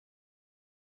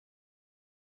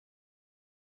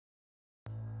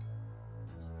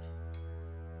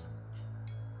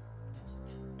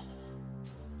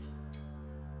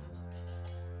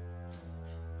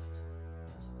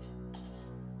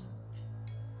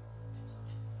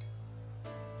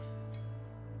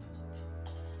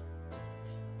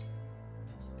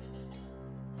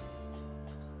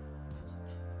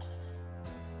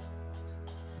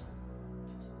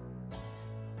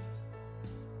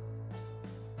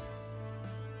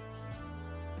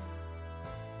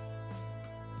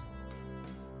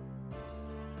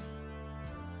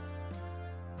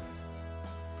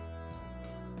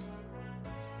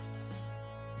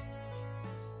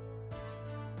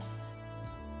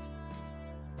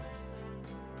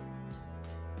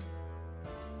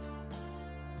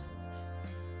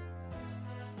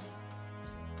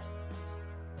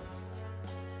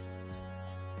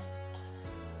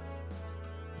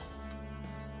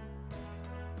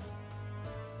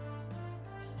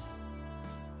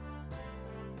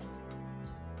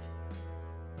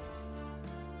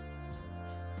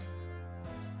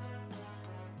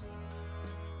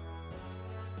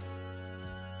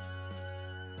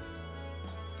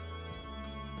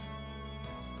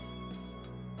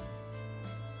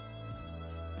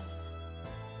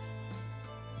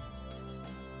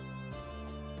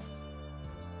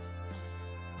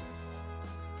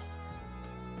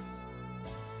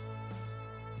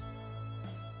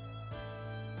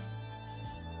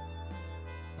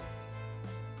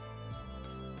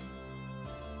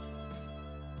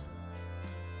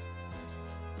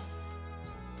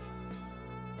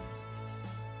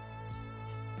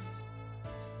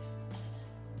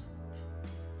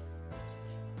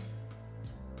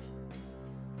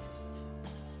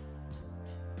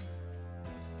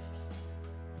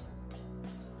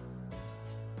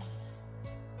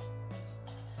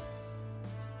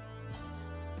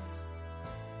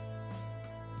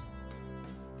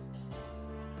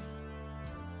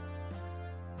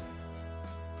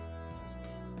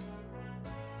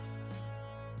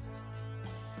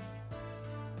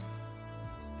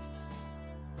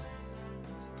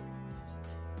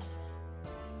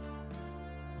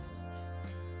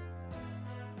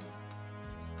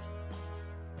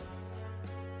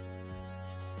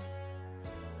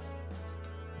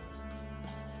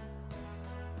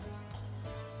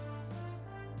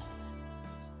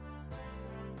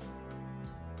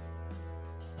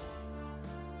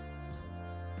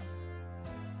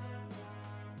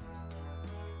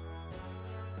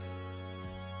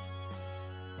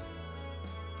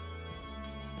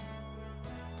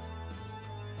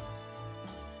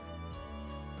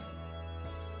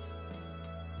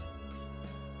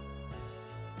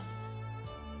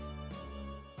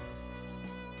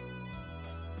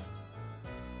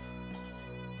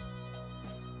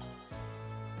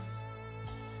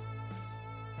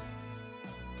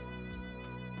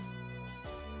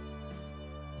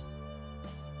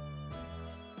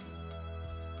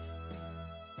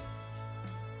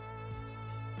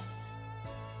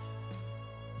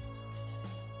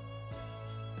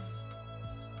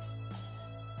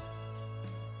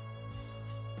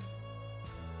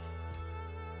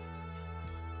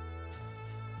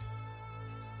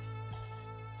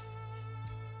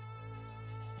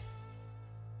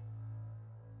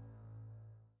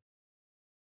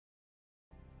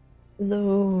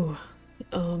Hello.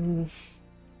 Um,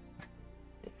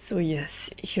 so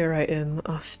yes, here I am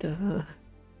after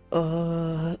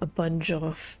a bunch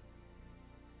of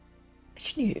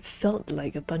actually it felt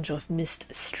like a bunch of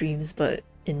missed streams, but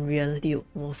in reality it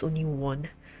was only one.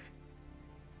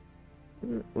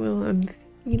 Well, I'm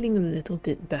feeling a little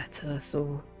bit better,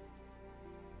 so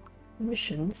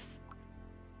missions.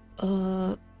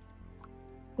 What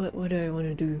do I want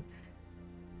to do?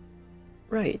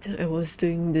 Right, I was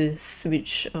doing this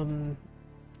which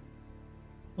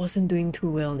wasn't doing too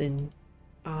well in.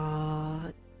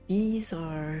 These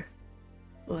are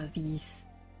what are these?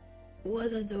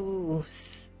 What are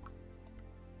those?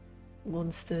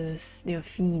 Monsters. They are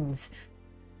fiends.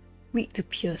 Weak to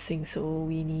piercing, so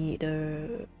we need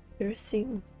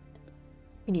piercing.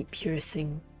 We need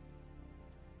piercing.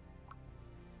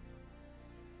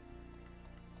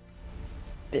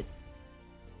 Bit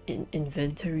in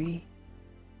inventory.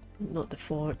 Not the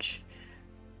forge.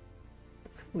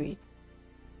 Wait.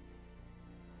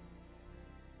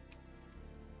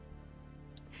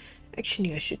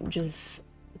 Actually, I should just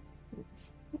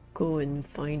go and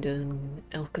find an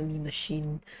alchemy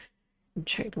machine and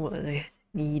check what I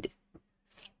need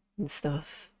and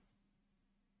stuff.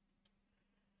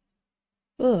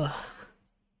 Ugh.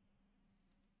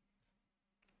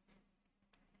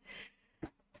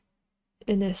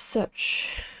 And as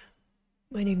such,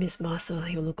 my name is Masa,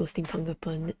 your local steampunk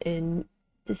upon, and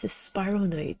this is Spiral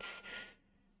Knights.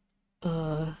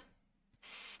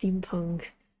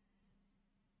 Steampunk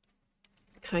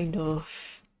kind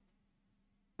of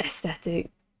aesthetic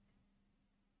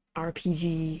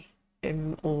RPG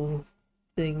MMO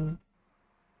thing.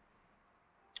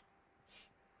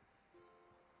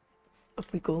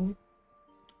 Up we go.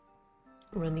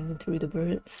 Running through the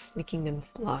birds, making them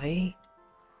fly.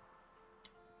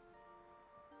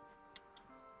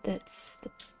 That's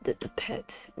the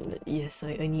pet. Yes,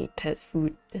 I need pet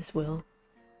food as well.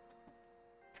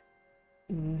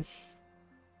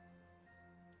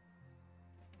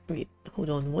 Wait,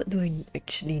 hold on, what do I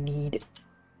actually need?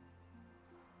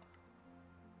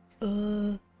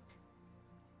 I'm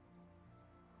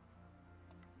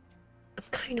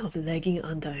kind of lagging,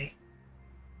 aren't I?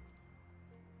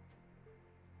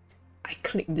 I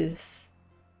click this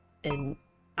and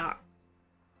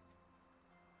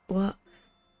what?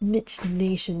 Mitch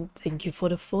Nation, thank you for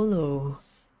the follow.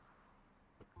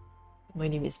 My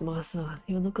name is Masa,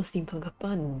 your local steampunk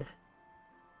upon.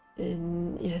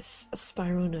 And yes,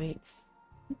 Spiral Knights.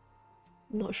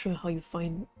 Not sure how you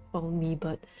found me,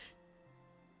 but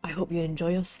I hope you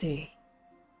enjoy your stay.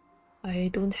 I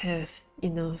don't have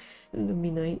enough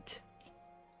Luminite,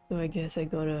 so I guess I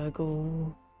gotta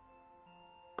go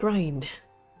grind.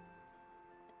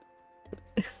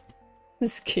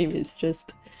 This game is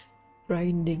just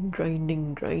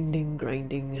grinding.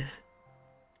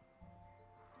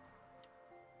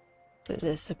 But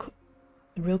there's a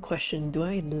real question, do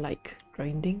I like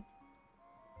grinding?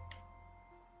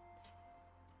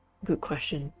 Good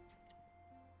question.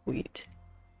 Wait.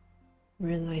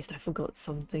 Realized I forgot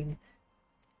something.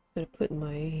 Gotta put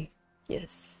my...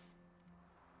 yes.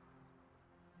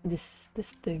 This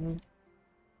thing.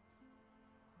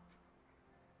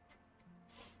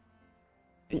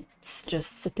 It's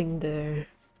just sitting there.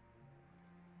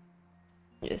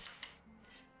 Yes.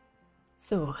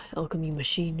 So, alchemy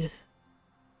machine.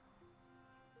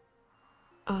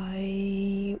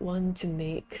 I want to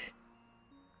make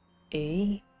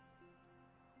a...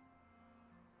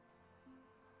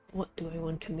 what do I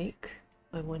want to make?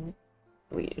 I want...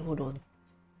 wait, hold on.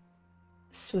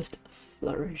 Swift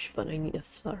flourish, but I need a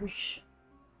flourish.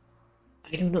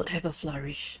 I do not have a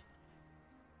flourish.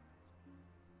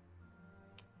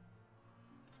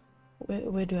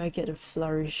 Where do I get a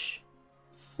flourish?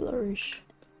 Flourish.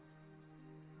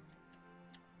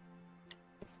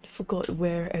 Forgot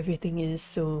where everything is,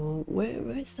 so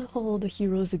where's the hall of the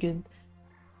heroes again?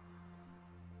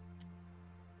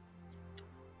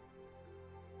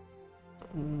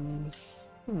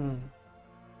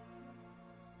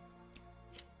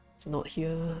 It's not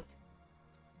here.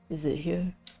 Is it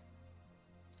here?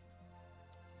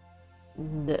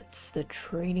 That's the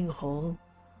training hall.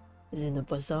 Is it in the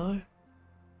bazaar?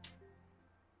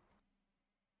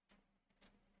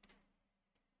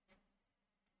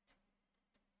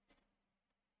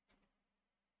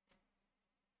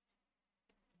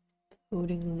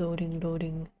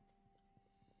 Loading.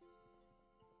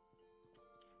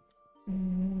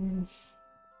 It's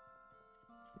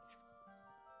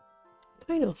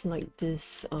kind of like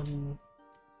this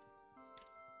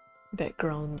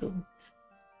background though.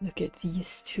 Look at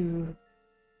these two.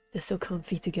 They're so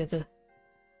comfy together.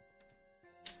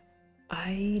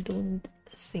 I don't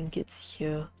think it's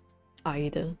here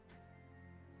either.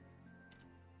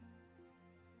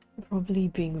 Probably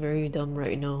being very dumb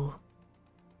right now.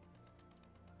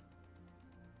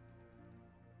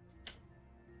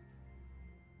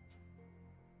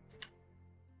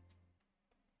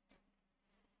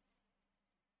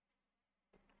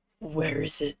 Where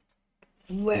is it?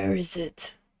 Where is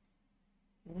it?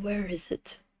 Where is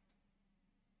it?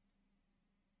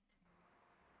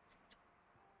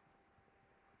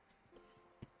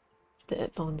 The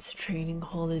advanced training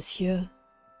hall is here.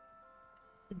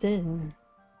 Then...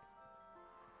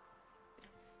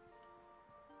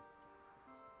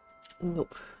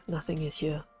 Nope, nothing is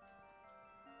here.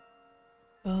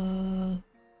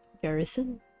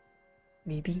 Garrison?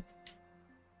 Maybe.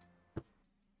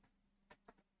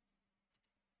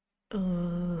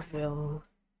 Well...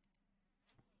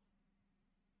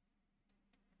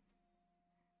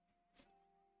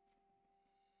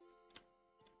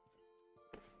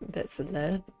 That's the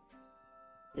lab.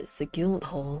 It's the guild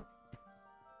hall.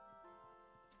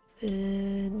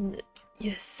 And...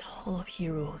 yes, Hall of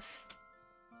Heroes.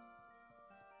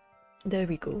 There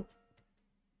we go.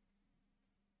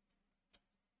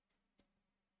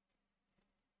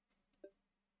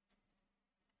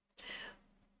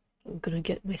 I'm gonna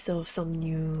get myself some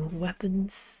new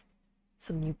weapons.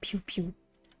 Some new pew pew.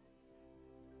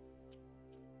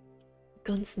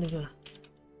 Gunslinger.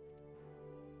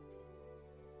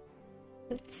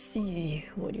 Let's see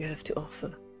what you have to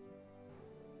offer.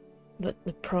 But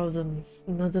the problem,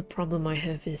 another problem I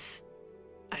have is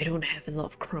I don't have a lot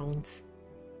of crowns.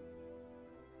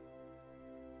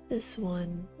 This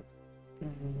one...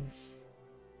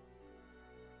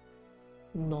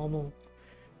 normal.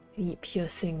 I need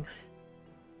piercing.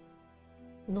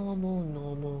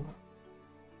 Normal.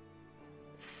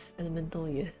 It's elemental,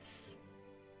 yes.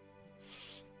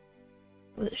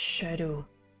 Let's shadow.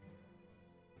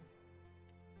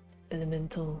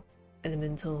 Elemental.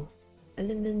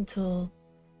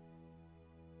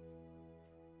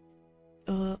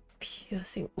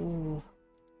 Piercing. Ooh.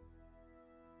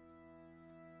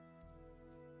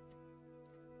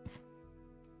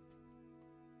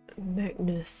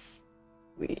 Magnus.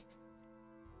 Wait.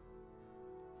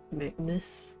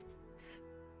 Magnus.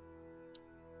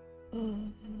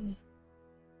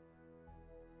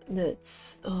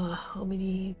 That's how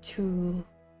many? Two.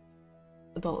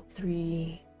 About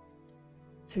three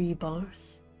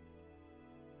bars.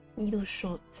 Needle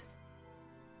shot.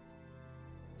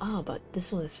 Ah, but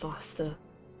this one is faster.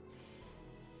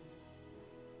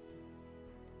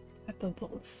 Pepper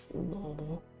box,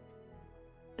 normal.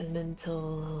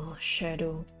 Elemental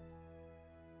shadow.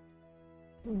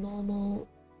 Normal.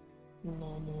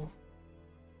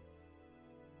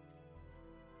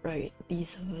 Right,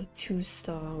 these are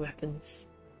 2-star weapons.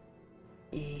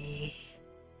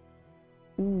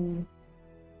 Ooh.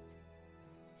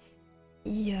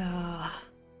 Yeah.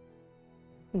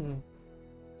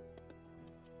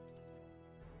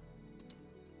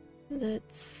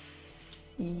 Let's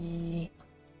see.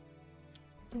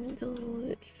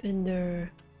 The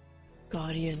defender,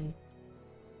 guardian.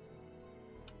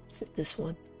 Is it this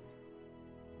one?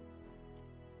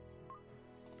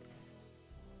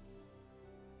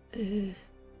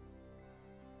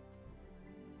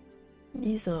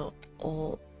 These are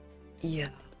all, yeah,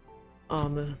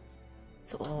 armor.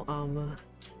 It's all armor.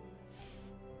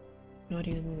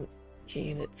 Guardian.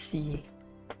 Okay, let's see.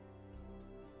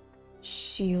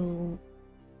 Shield,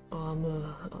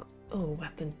 armor. Oh,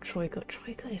 weapon. Troika.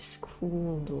 Troika is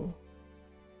cool though.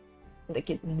 Like,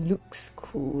 it looks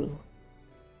cool.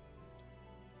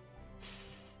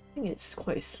 I think it's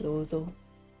quite slow though.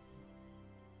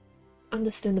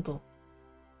 Understandable.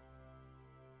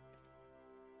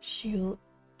 Shield.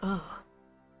 Ah.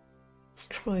 It's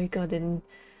Troika, then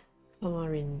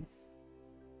Kamarin.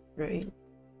 Right?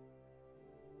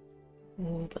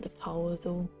 Oh, but the power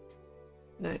though.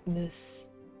 Magnus.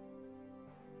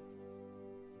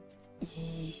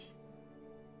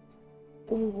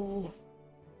 Oh.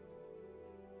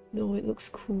 No, it looks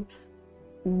cool.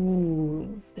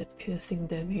 Ooh, that piercing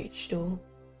damage though.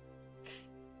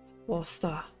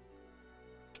 4-star.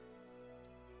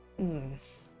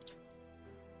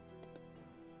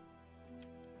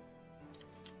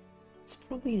 It's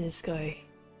probably this guy.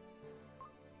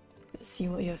 Let's see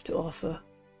what you have to offer.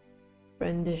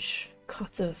 Brandish,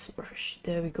 cutter, flourish.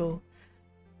 There we go.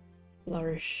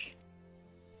 Flourish.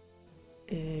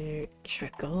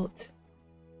 Check out.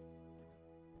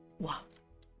 Wow.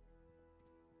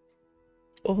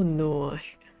 Oh no,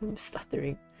 I'm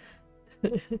stuttering.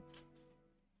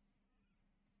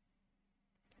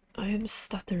 I am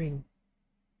stuttering.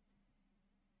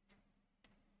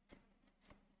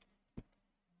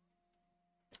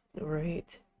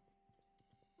 Alright.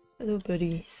 Hello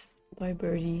birdies. Bye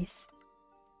birdies.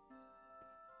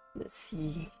 Let's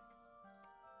see.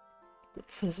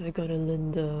 First I gotta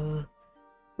learn the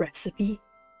recipe.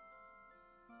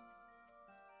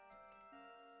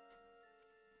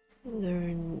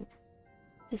 Learn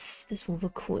this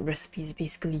overcoat recipe is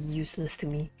basically useless to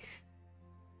me.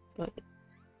 But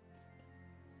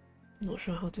I'm not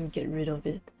sure how to get rid of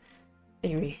it.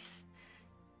 Anyways,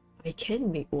 I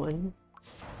can make one.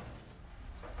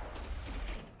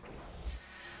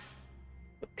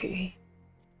 Okay.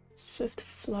 Swift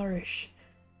Flourish.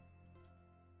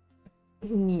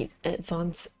 Need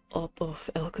advanced up of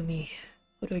alchemy.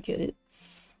 How do I get it?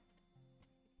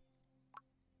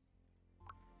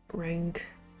 Rank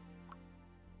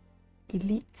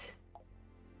Elite.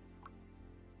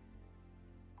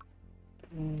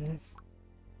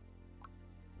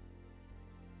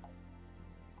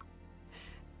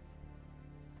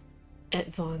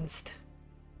 Advanced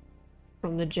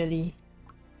from the jelly.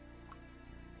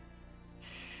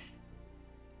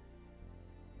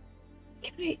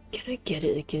 Can I get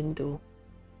it again though?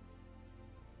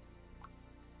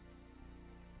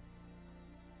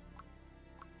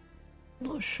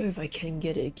 Not sure if I can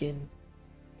get it again.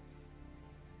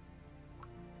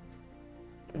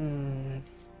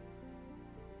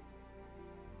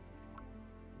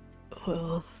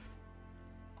 Well,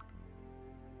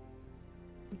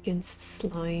 against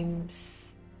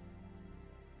slimes,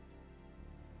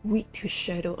 weak to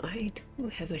shadow. I do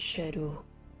have a shadow.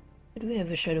 I do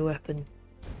have a shadow weapon.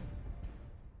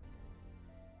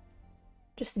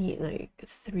 Just need like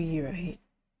 3, right?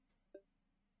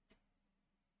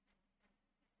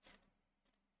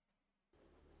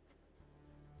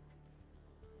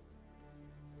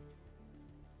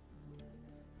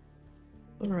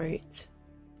 Alright.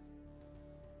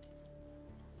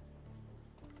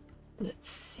 Let's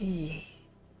see.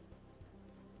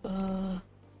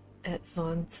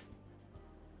 Advanced.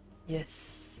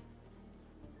 Yes.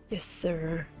 Yes,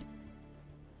 sir.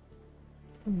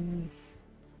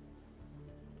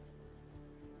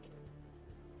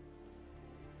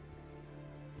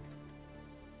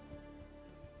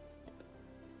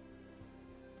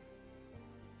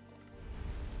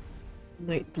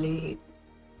 Nightblade.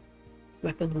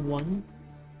 Weapon 1.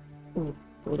 Oh,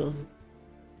 hold on.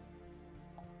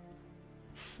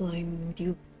 Slime, do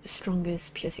you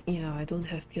strongest piercing? Yeah, I don't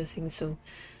have piercing, so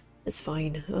it's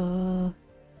fine.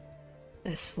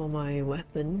 As for my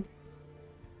weapon,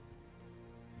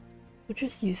 I'll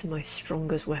just use my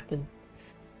strongest weapon.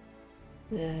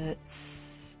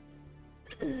 That's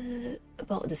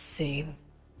about the same.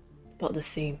 About the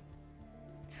same.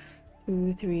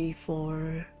 2, 3,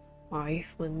 4,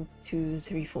 5. 1, 2,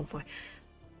 3, 4, 5.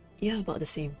 Yeah, about the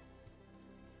same.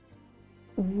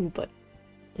 Ooh, but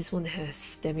this one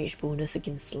has damage bonus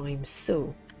against slime,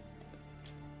 so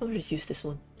I'll just use this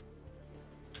one.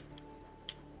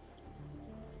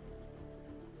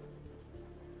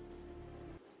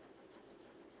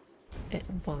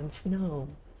 Advance now.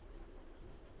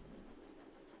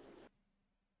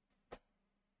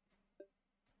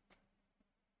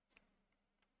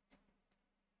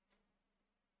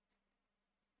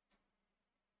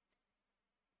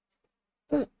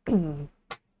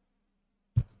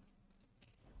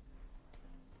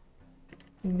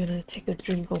 I'm gonna take a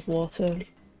drink of water.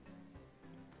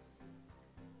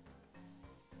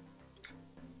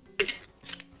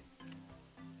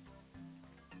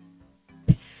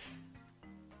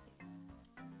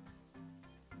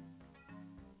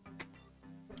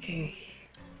 Okay,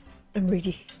 I'm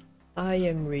ready. I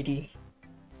am ready.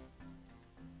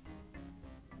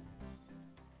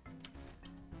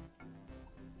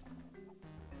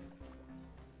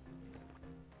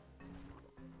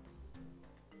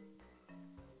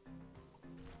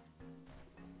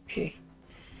 Okay.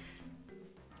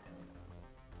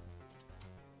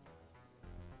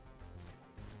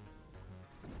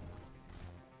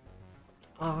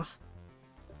 Ah,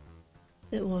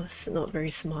 that was not very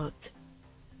smart.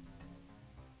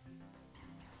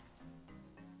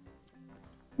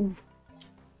 Ooh.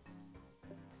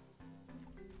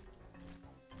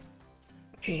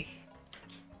 Okay.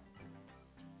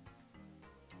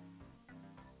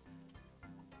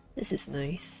 This is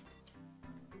nice.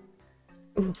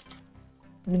 Ooh,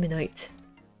 Limonite.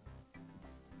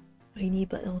 Tiny,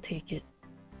 but I'll take it.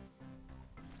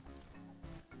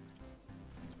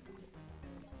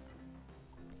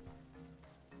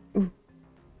 Ooh.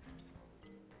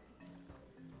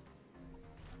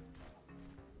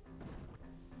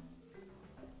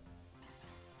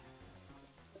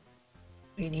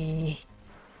 Tiny.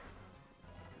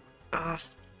 Ah.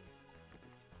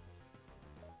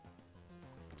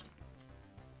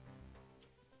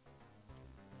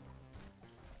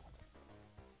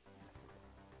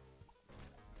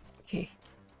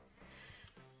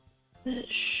 That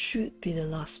should be the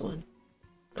last one,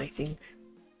 I think.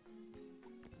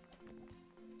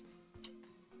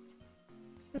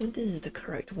 This is the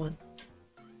correct one.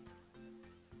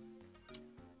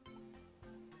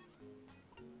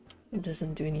 It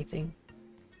doesn't do anything.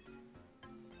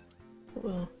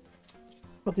 Well,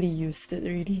 probably used it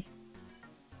already.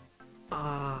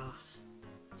 Ah.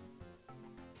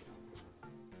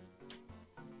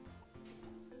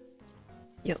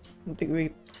 Yep,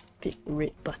 big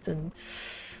red button.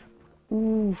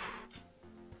 Ooh.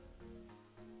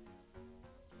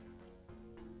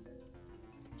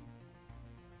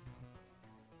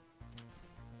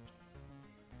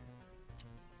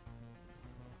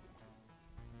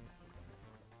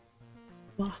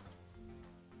 Wow.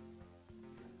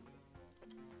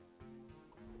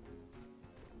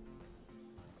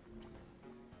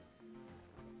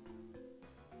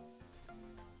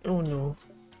 Oh no.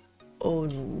 Oh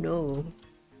no.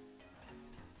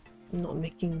 I'm not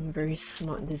making very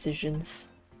smart decisions.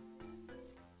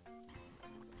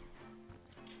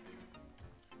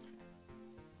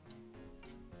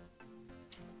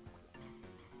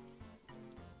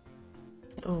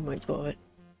 Oh my god.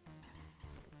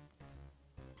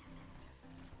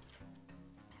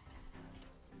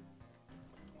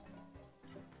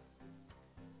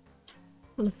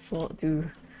 I can't afford to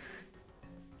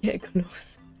get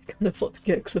close. I can't afford to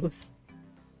get close.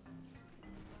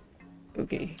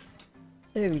 Okay.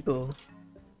 There we go.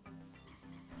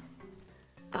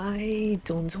 I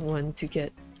don't want to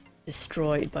get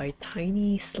destroyed by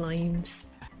tiny slimes.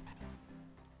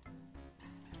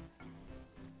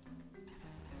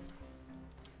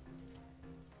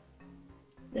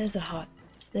 There's a heart.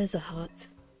 There's a heart.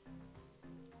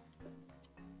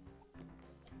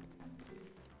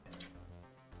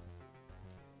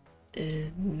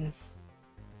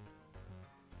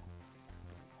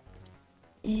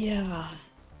 Yeah.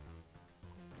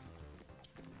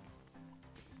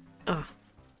 Ah.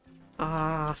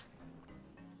 Ah.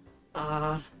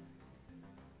 Ah.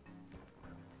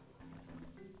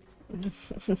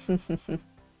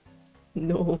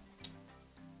 No.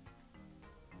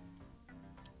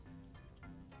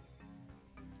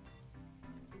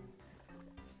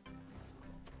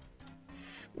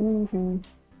 Ooh.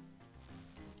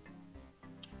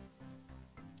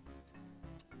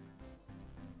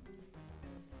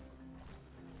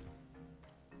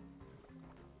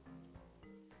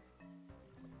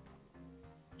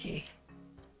 Okay.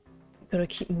 Gotta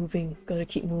keep moving. Gotta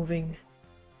keep moving.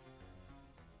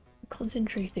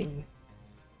 Concentrating.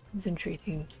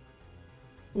 Concentrating.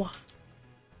 Wow.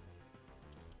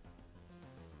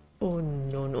 Oh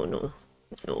no no no.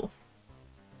 No.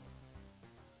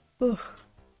 Ugh.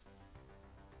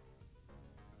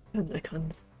 I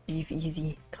can't breathe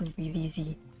easy. Can't breathe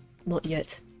easy. Not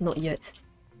yet. Not yet.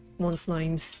 Come on,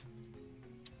 slimes.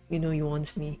 You know you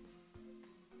want me.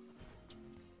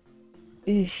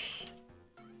 Ish.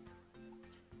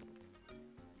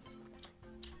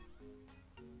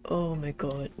 Oh my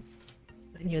god.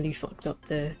 I nearly fucked up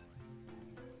there.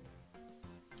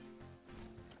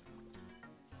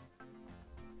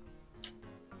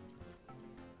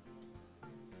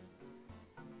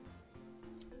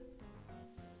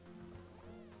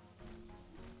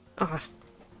 Ah.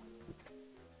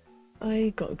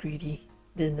 I got greedy,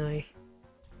 didn't I?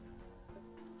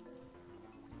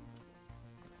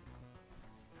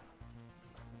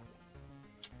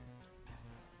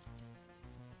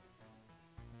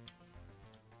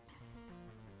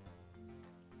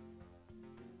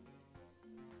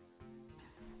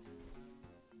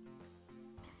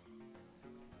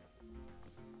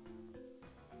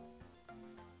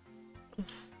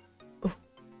 Oh,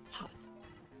 hot.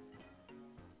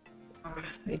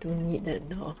 I don't need that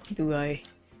now, do I?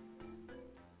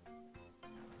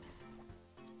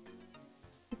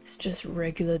 It's just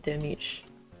regular damage.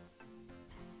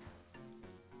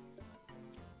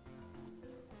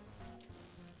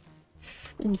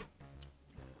 Ooh.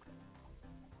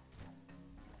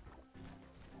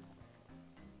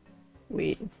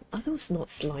 Wait, are those not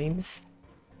slimes?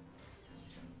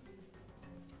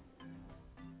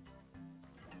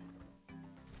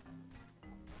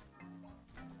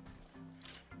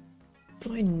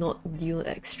 Do I not deal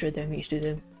extra damage to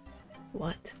them?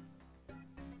 What?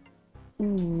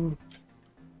 Ooh.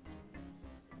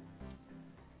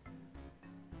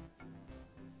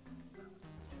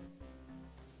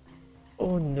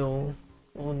 Oh no.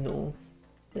 Oh no.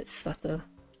 Let's stutter.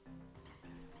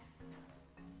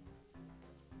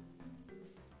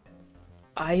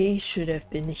 I should have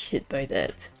been hit by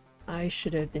that. I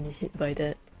should have been hit by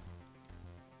that.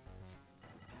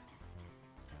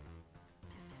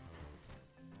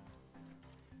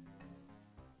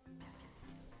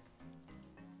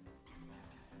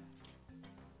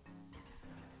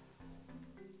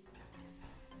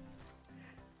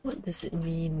 What does it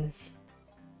mean?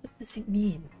 What does it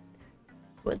mean?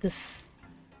 What does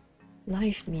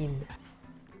life mean?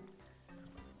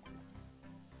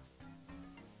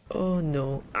 Oh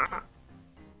no. Ah.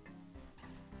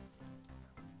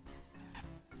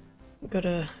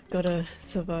 Gotta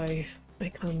survive. I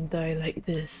can't die like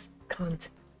this. Can't.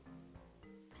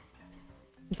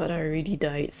 But I already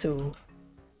died, so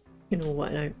you know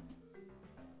what, I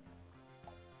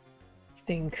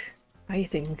think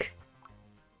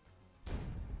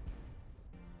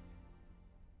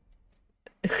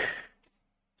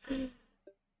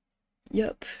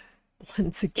yep.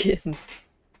 Once again.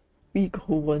 We go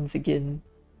once again.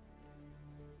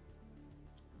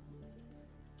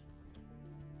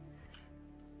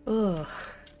 Ugh.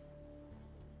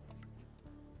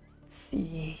 Let's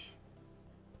see.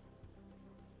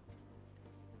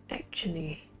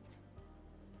 Actually,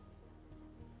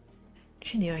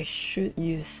 I should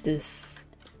use this,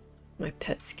 my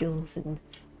pet skills, and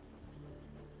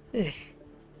eh.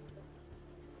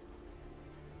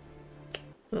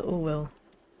 But oh well.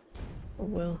 Oh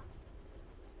well.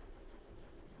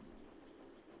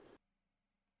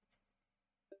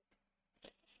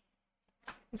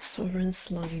 Sovereign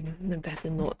slime. I better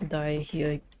not die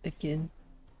here again.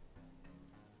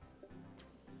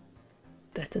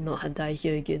 Better not die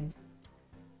here again.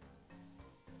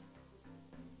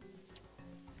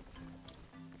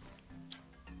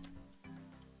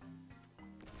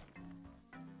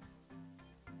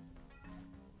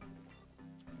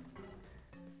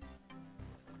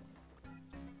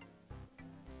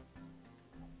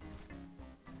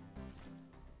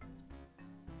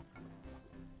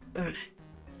 Ugh.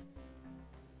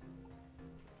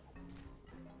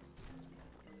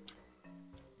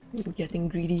 I'm getting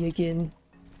greedy again.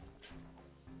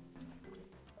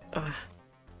 Ah.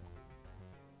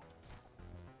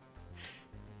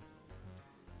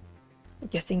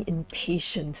 Getting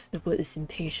impatient. The word is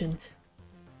impatient.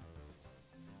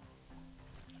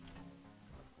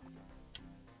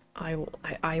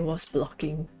 I was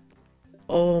blocking.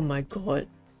 Oh my god.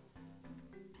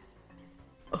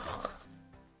 Oh,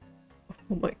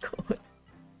 oh my god.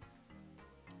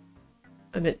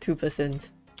 I'm at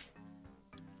 2%.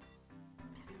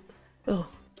 Oh,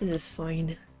 this is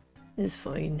fine. This is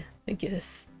fine, I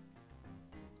guess.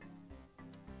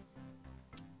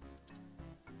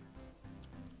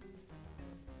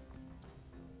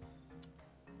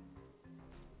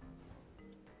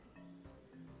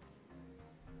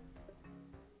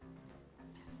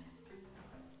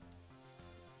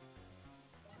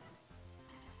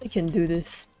 I can do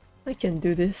this. I can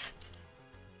do this.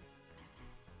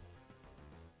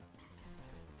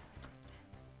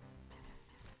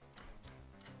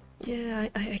 Yeah,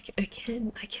 I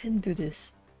can do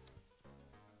this.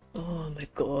 Oh my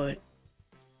god.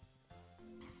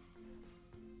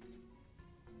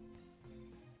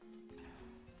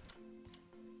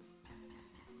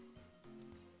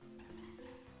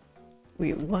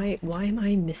 Wait, why am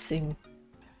I missing?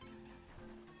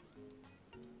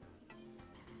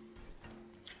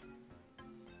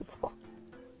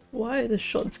 Why are the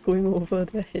shots going over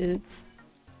their heads?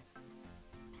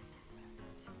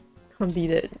 Can't be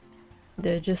that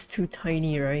they're just too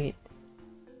tiny, right?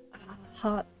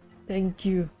 Heart, thank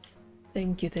you.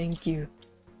 Thank you, thank you.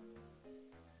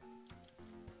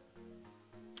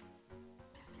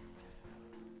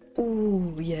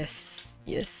 Oh, yes,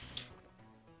 yes.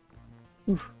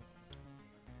 Ooh.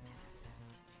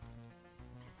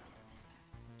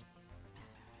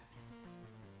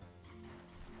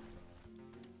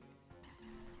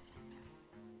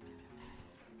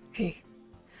 Okay,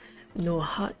 no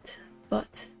heart,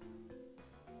 but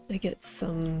I get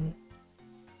some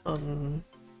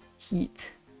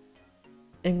heat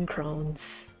and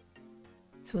crowns,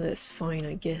 so that's fine,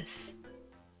 I guess.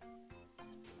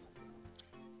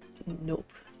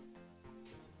 Nope.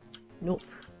 Nope.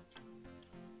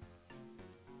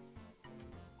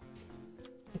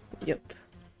 Yep.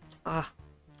 Ah.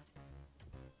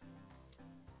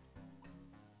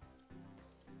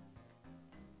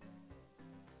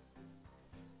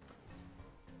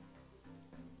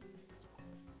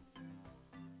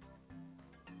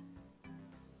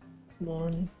 Come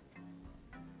on.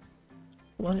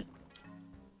 What?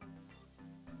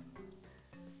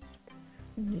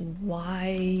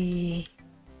 Why?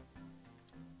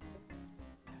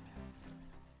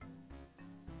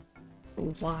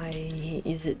 Why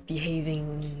is it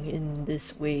behaving in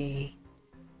this way?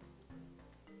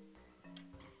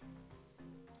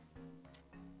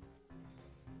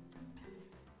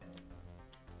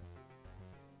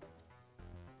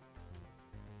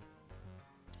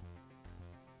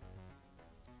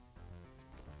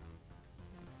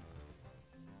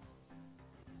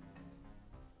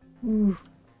 Ooh.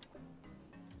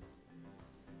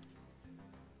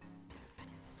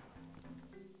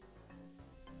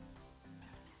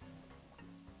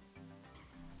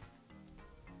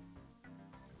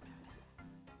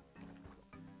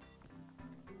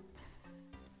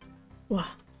 Wow.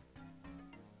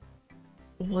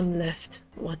 One left.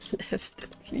 One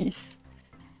left. Please.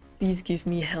 Please give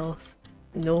me health.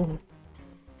 No.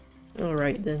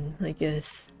 Alright then, I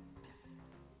guess.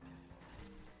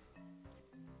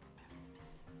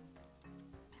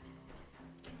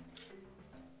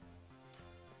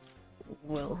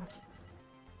 Well,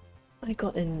 I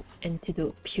got an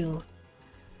antidote pill.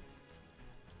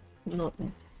 Not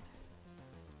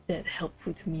that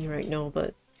helpful to me right now,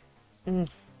 but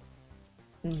oof.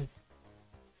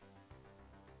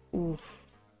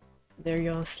 There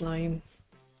you are, slime.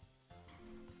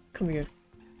 Come here.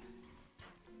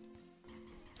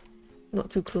 Not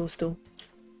too close though.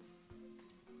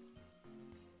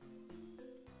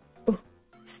 Oh,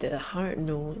 is that a heart?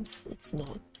 No, it's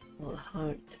not. It's not a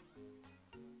heart.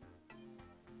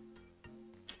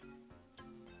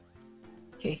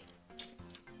 Okay.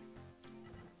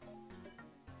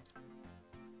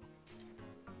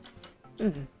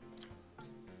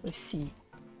 Let's see.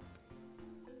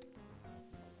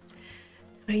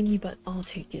 Tiny, but I'll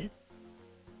take it.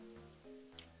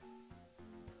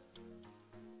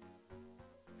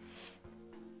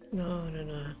 No, no,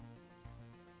 no.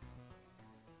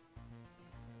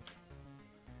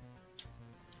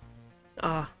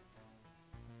 Ah.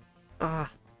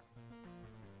 Ah.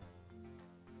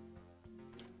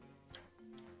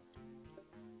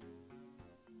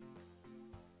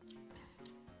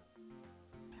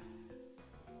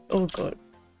 Oh god.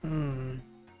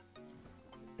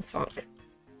 Fuck.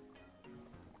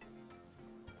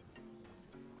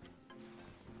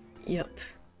 Yep.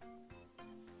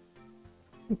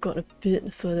 Got a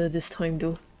bit further this time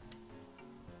though.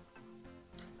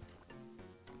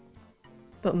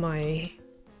 But my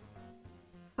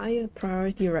higher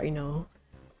priority right now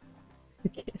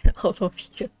is to get out of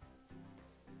here.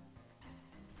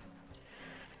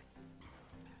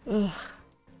 Ugh.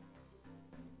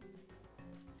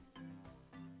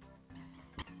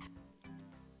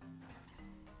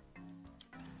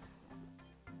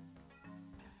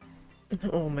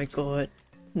 Oh my god.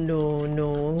 No,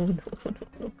 no, no,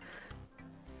 no.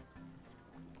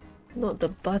 Not the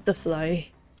butterfly.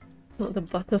 Not the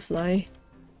butterfly.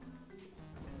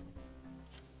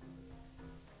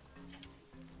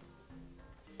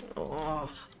 Oh,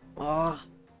 oh.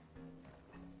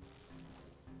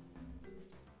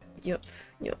 Yep,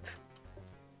 yep.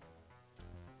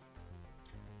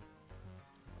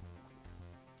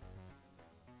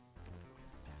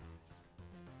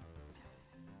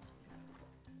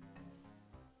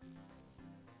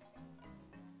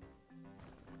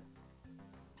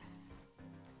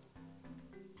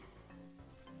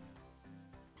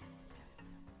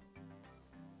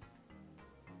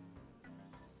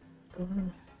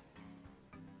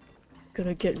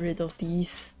 Gotta get rid of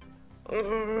these.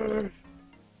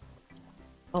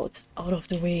 Out of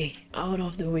the way, out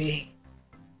of the way.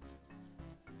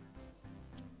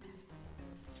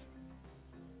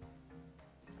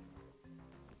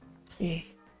 Okay.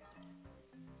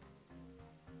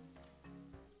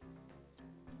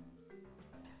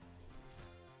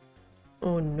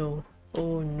 Oh no,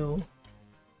 oh no.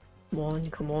 Come on,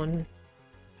 come on.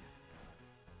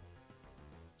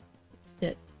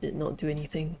 That did not do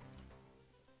anything.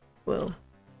 Well,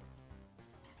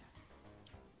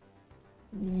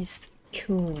 at least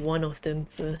kill one of them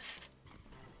first.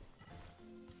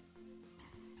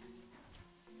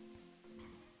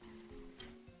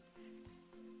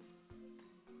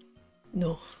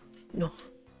 No, no,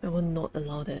 I will not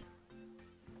allow that.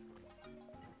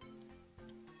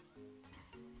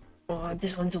 Oh,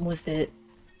 this one's almost dead.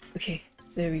 Okay,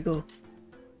 there we go.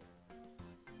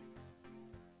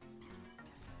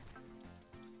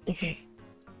 Okay.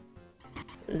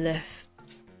 Left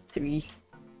 3.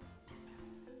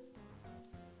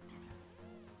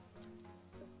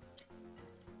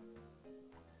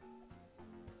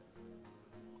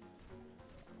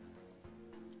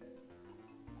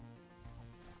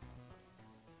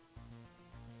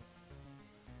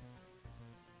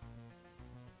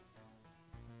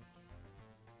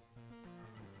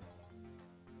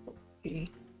 Okay.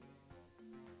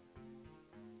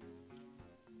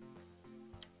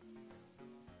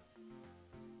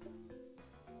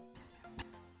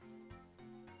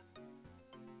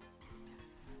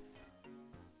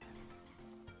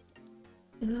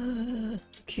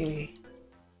 Okay.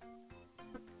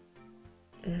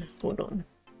 Hold on.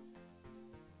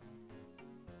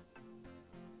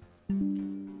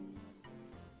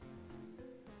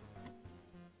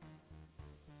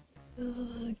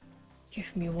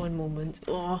 Give me one moment.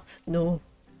 Oh, no.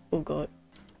 Oh god.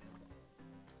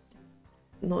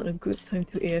 Not a good time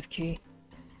to AFK.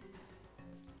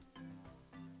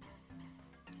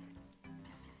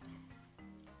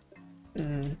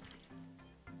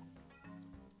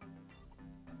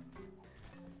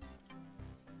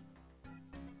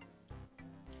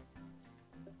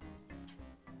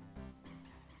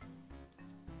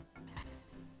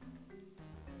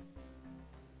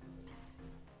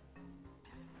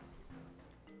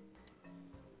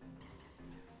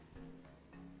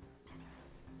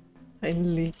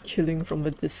 Finally killing from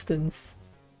a distance.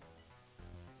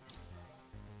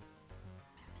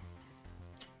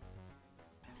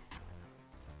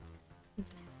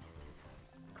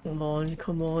 Come on,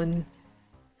 come on.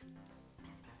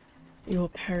 You'll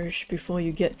perish before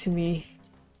you get to me.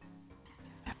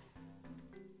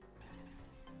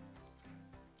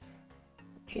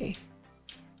 Okay.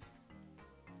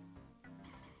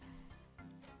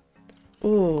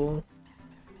 Oh,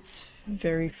 it's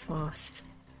very fast.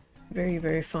 Very,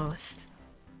 very fast.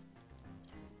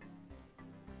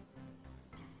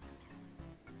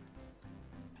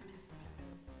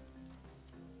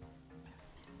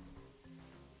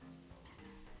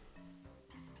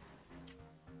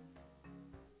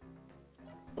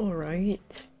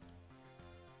 Alright.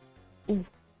 Ooh.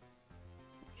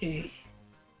 Okay.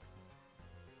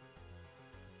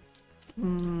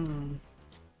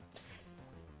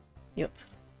 Yep.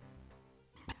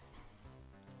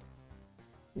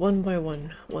 One by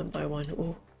one, one by one.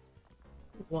 Oh.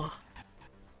 Wow.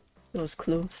 That was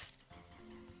close.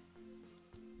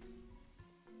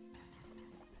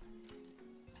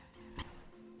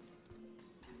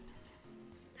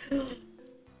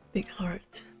 Big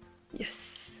heart.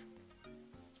 Yes.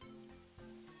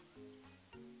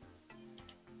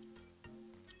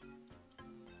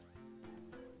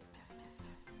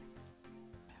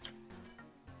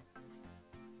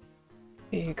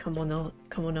 Hey, come on out.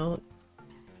 Come on out.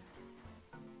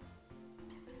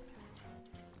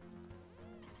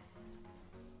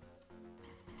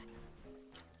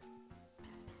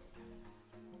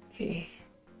 Okay.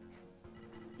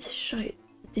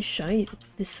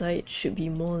 This side should be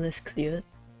more or less cleared,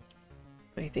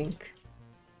 I think.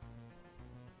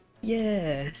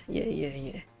 Yeah.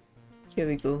 Here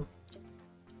we go.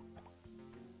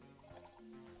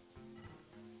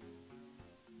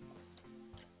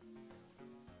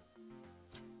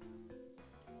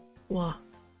 Wow.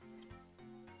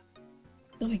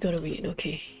 Now we gotta wait.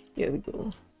 Okay, here we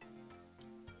go.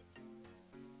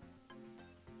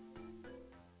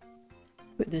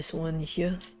 Put this one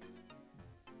here.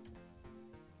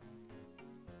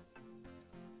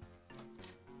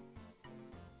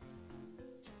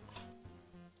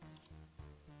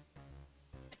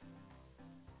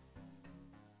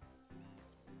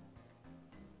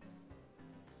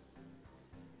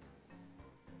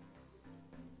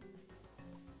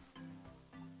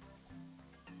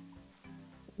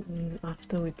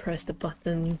 After we press the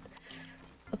button,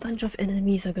 a bunch of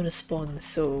enemies are gonna spawn,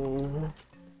 so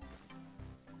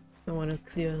I want to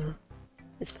clear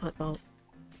this part out.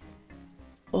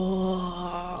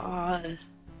 Oh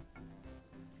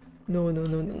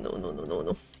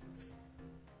no.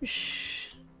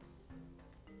 Shh.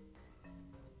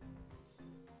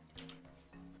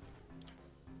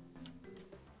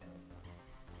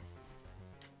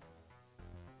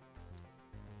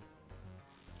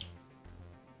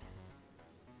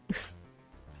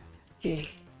 Okay,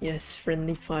 yes,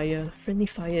 friendly fire. Friendly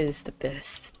fire is the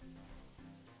best.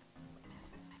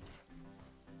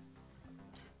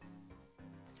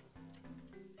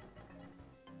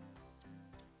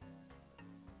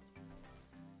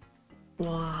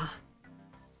 Wow.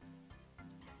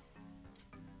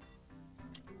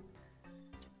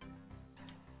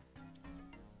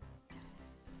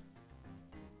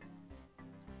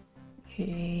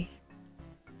 Okay.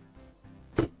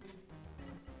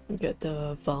 Get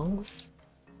the valves.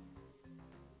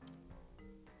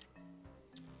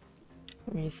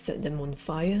 We set them on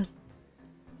fire.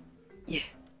 Yeah.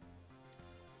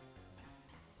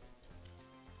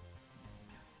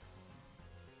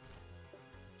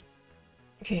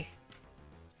 Okay.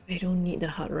 I don't need the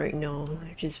hut right now,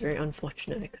 which is very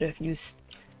unfortunate. I could have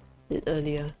used it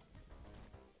earlier.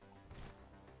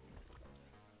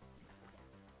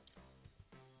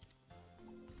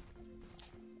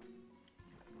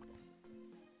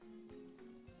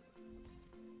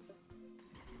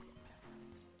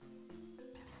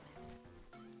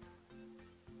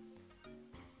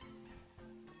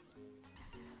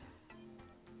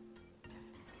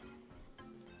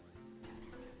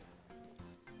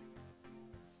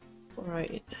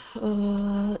 Alright,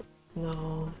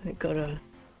 no, I gotta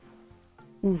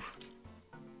Oof.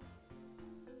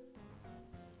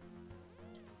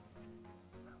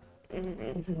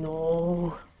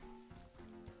 No.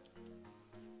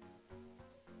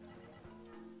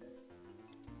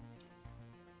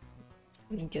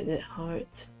 Let me get it hard.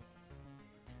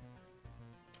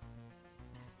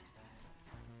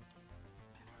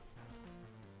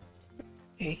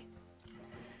 Okay.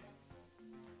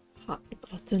 Hot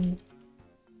button.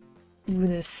 Ooh,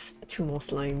 there's 2 more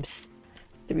slimes.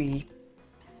 3.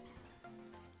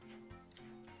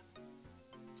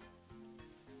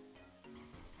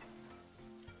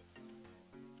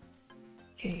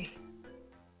 Okay.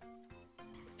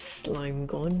 Slime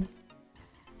gone.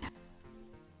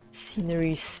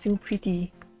 Scenery is still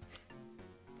pretty.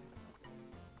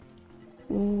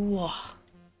 Ooh, ah.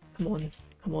 Come on,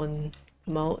 come on,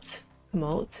 come out, come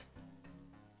out.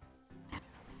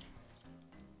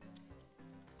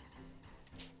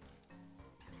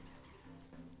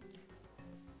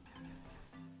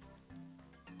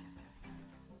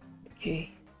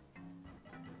 Okay.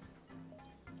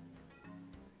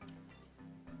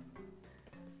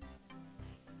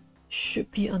 Should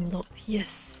be unlocked.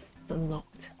 Yes, it's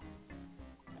unlocked.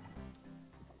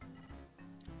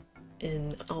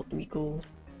 And out we go.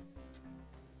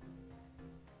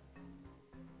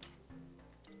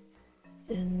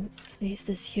 And place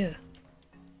this here.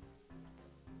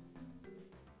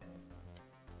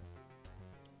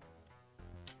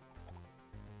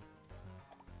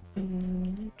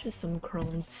 Just some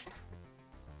crowns.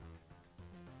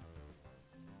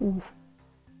 Ooh.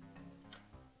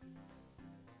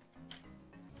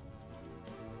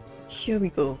 Here we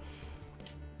go.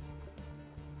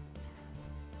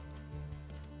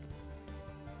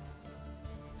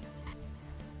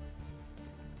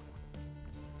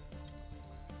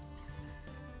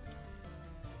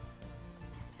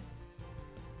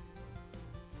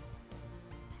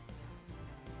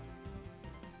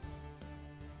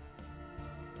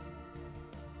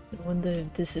 I wonder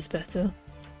if this is better.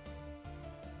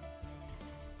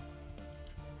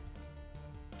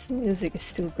 This music is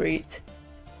still great.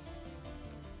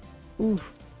 Ooh.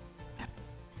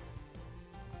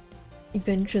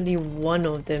 Eventually one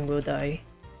of them will die.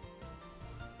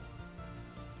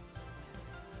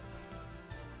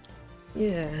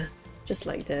 Yeah, just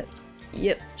like that.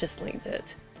 Yep, just like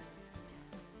that.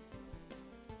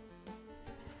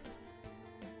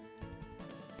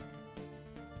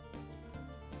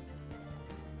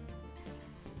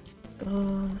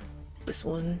 This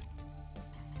one.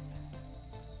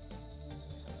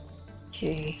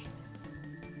 Okay.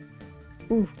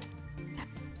 Ooh.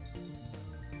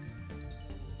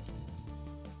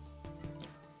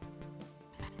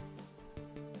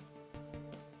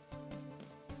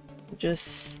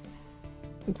 Just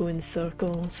go in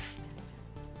circles.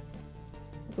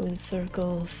 Go in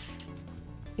circles.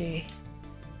 Okay.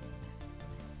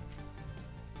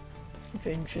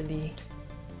 Eventually.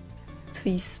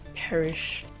 Please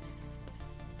perish.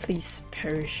 Please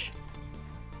perish.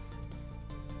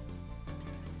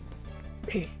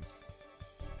 Okay.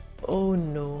 Oh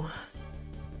no.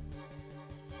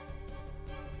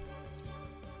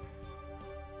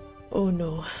 Oh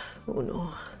no. Oh no.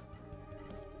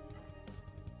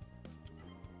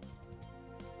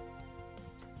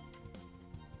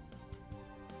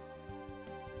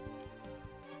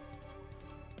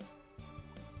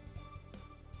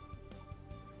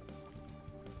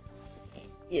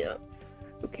 Yeah.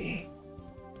 Okay.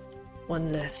 One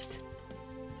left.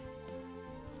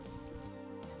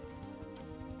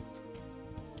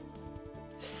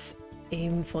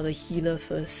 Aim for the healer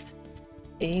first.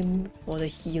 Aim for the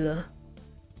healer.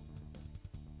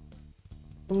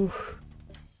 Ooh.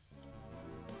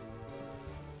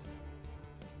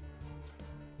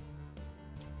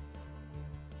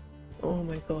 Oh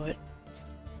my god.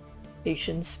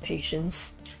 Patience,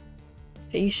 patience,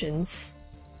 patience.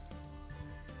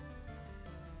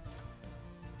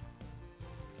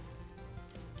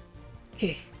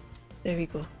 Okay, there we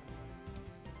go.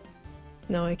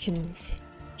 Now I can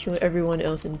kill everyone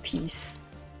else in peace.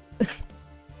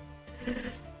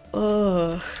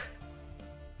 Oh.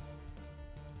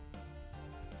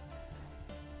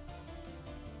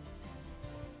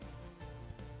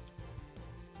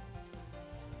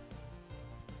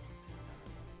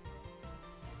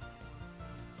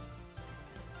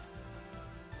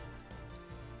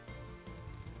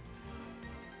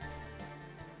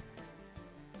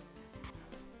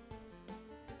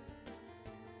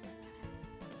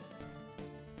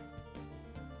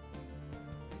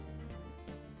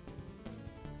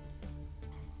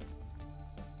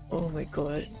 Oh my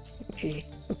god. Okay,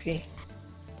 okay.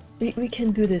 We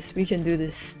can do this, we can do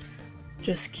this.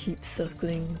 Just keep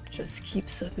circling. Just keep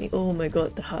circling. Oh my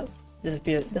god, the heart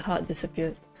disappeared. The heart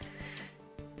disappeared.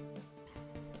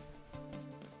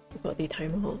 God, they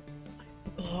time out.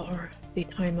 God, they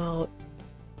time out.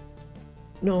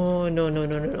 No, no, no,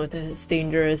 no, no, no. That's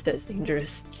dangerous. That's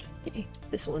dangerous. Okay,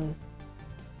 this one.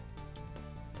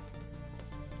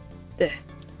 There.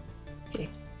 Okay,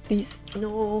 please.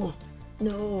 No,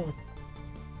 no.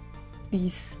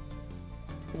 Please.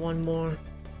 One more.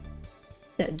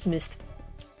 That missed.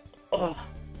 Oh.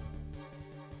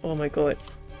 Oh my god.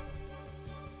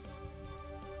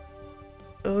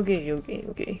 Okay, okay,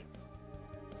 okay.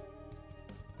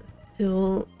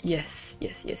 Hill. Yes,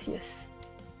 yes, yes, yes.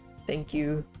 Thank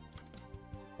you.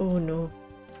 Oh no.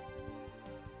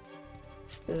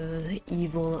 It's the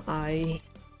evil eye.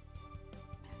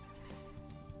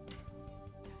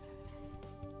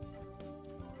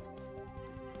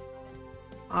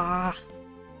 Ah.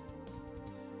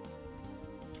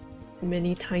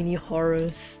 Many tiny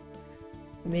horrors.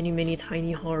 Many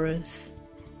tiny horrors.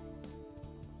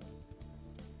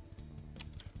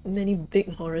 Many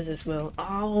big horrors as well.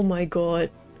 Oh my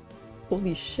god.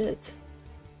 Holy shit.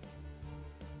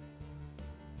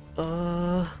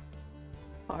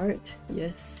 Heart,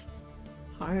 yes.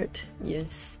 Heart,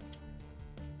 yes.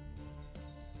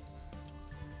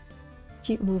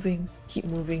 Keep moving, keep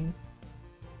moving.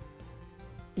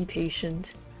 Be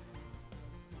patient.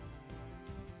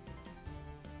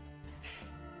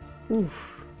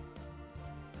 Oof.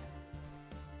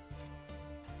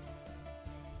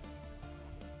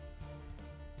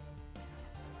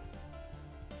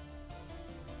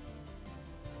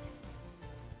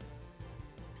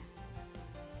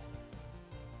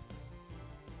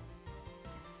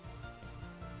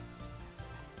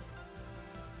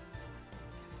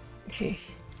 Okay.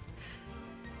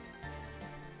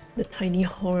 The tiny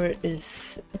horde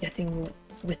is getting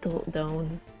whittled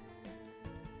down.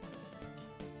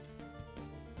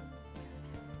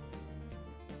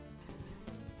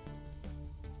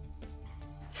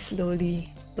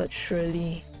 Slowly but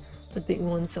surely, the big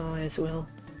ones are as well.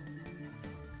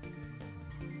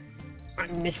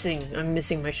 I'm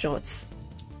missing my shots.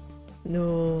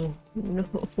 No, no,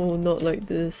 not like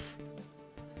this.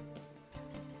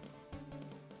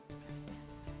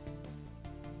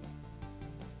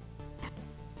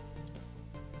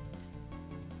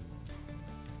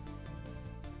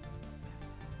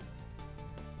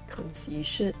 Can't see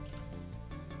shit.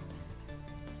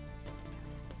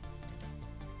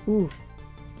 Ooh.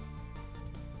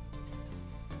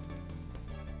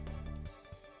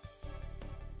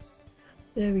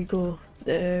 There we go.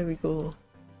 There we go.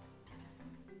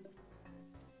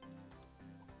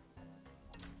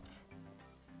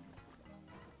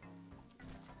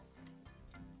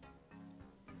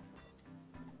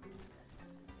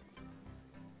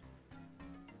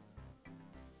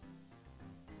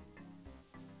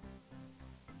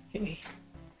 Okay.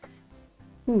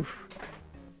 Oof.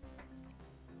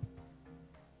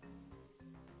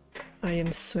 I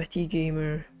am sweaty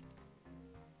gamer.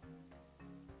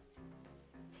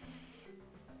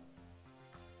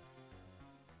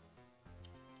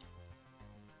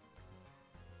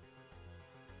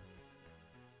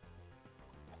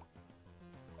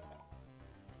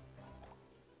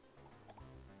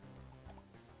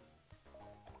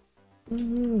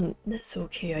 That's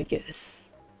okay, I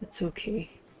guess. That's okay.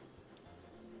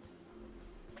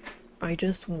 I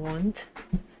just want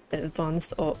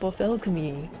advanced orb of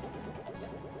alchemy.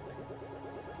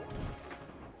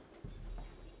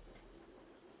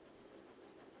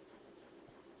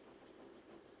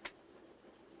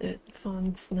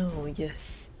 Advanced now,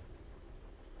 yes.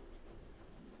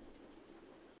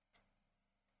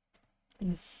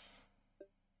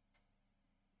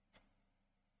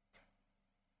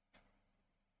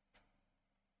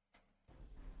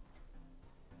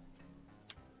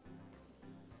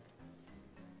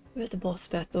 We're at the boss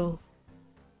battle.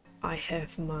 I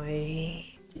have my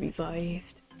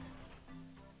revived.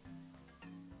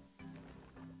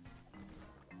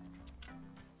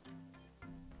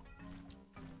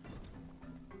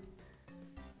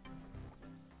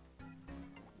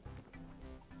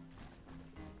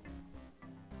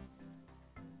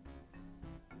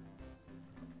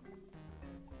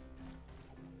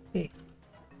 Okay.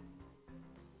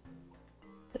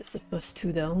 That's the first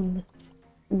two down.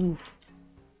 Oof.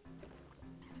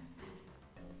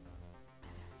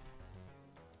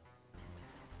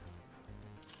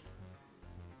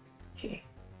 Okay.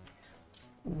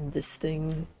 This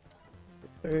thing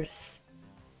first.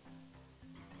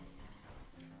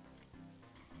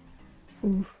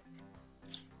 Oof.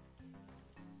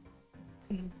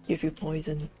 Give you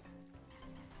poison.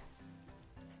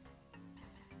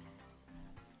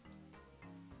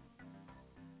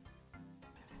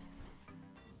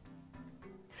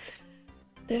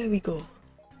 There we go.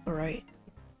 Alright.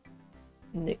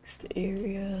 Next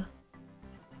area.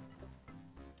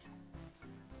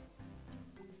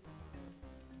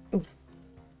 Oh.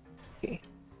 Okay.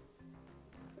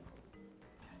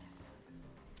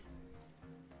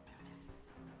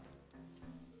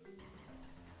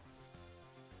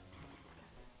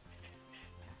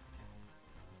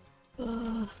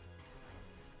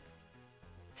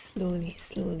 Slowly,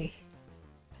 slowly.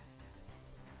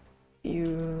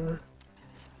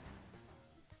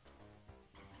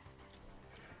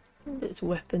 This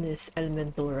weapon is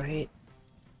elemental, right?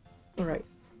 Alright.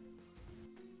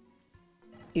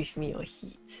 Give me your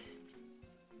heat.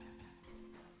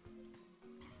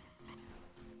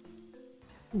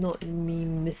 Not me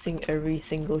missing every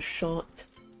single shot.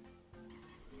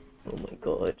 Oh my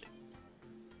god.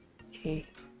 Okay.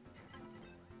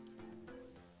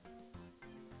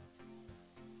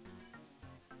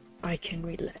 I can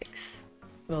relax.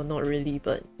 Well, not really,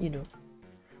 but you know.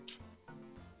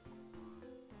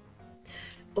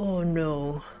 Oh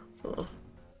no. Oh.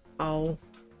 Ow.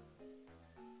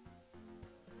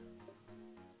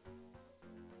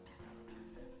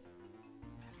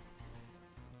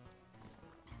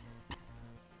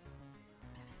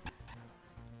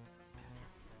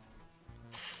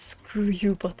 Screw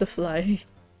you, butterfly.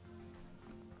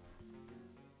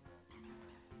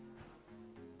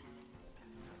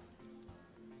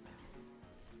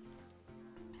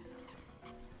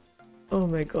 Oh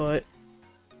my god.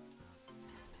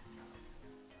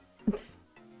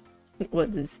 What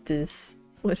is this?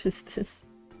 What is this?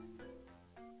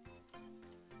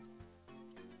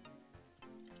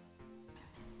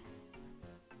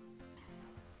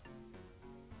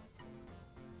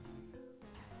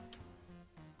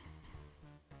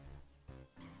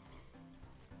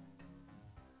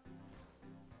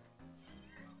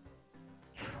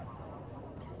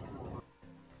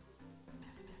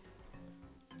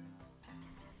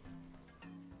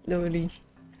 Slowly.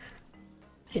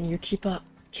 Can you keep up?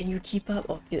 Can you keep up?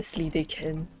 Obviously they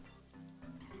can.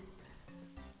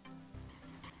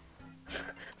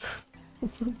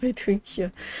 What am I doing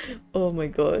here? Oh my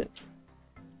god.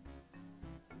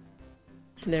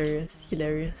 Hilarious,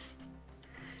 hilarious.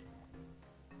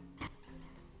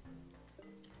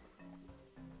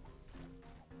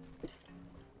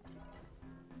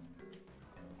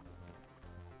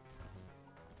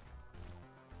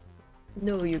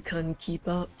 No, you can't keep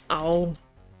up. Ow.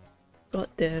 God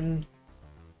damn.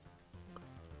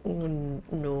 Oh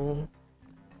no.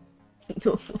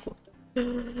 No.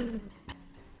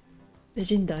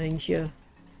 Imagine dying here.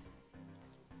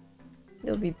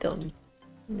 That'll be dumb.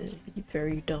 That'll be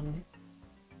very dumb.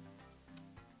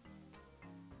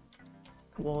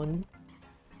 Come on.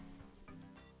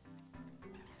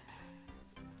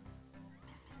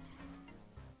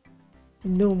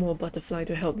 No more butterfly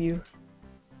to help you.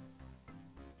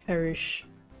 Perish.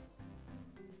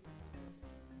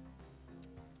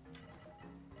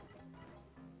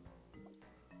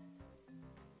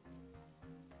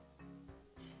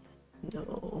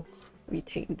 No, we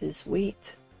take this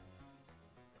weight.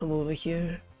 Come over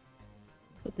here.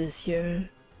 Put this here.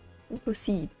 And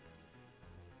proceed.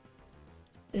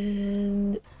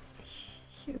 And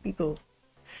here we go.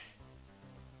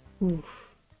 Oof.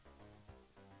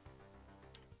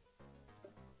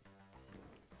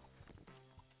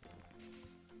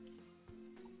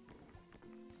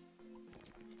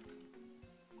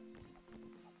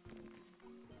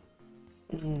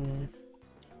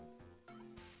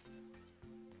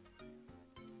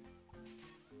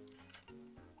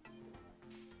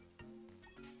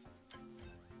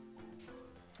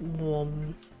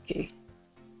 Okay.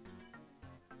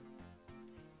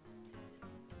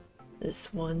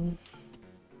 This one.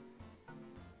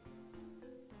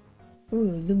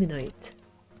 Ooh, Luminite.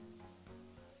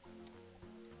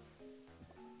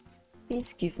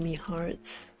 Please give me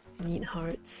hearts. I need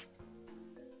hearts.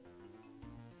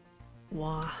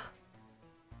 Wow.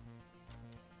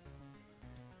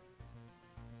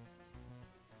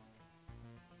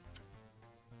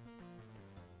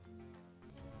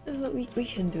 We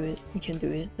can do it. We can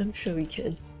do it. I'm sure we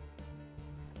can.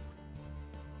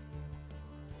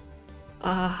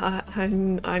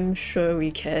 I'm sure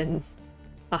we can.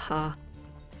 Haha.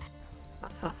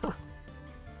 Haha.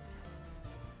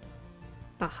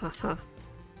 Haha.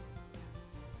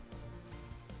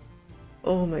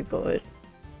 Oh my god.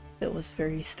 That was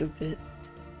very stupid.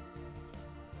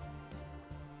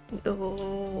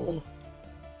 No.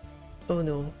 Oh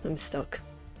no, I'm stuck.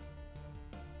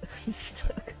 I'm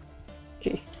stuck.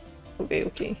 Okay. Okay,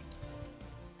 okay.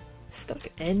 Stuck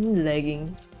and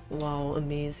lagging. Wow,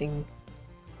 amazing.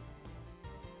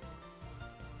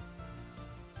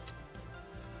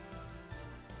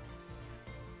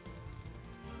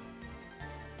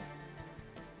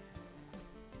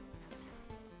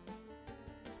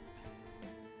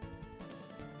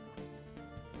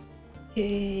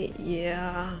 Okay,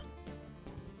 yeah.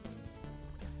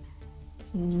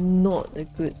 Not a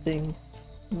good thing.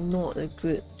 Not a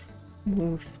good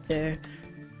move there.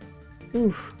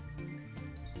 Oof.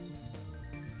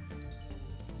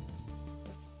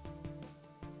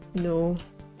 No,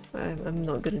 I'm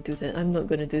not gonna do that. I'm not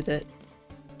gonna do that.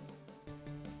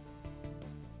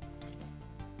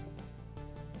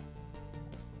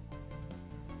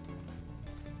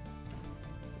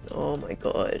 Oh my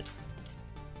god.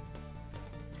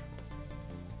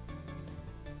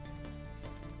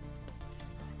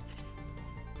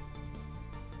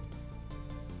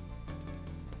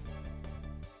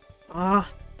 Ah.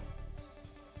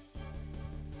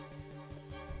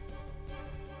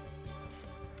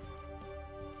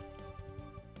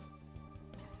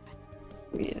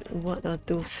 Wait, what are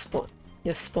those spawn?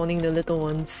 You're spawning the little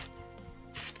ones.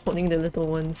 Spawning the little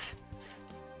ones.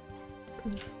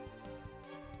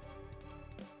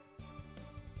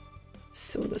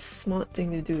 So the smart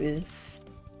thing to do is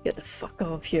get the fuck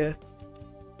out of here.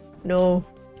 No.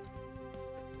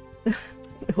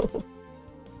 No.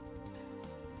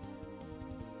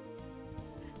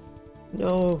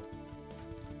 No.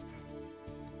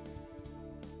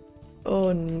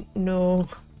 Oh no. No,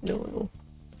 no.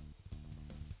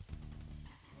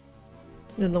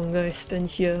 The longer I spend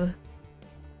here,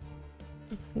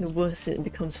 the worse it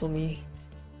becomes for me.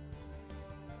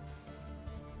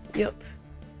 Yep.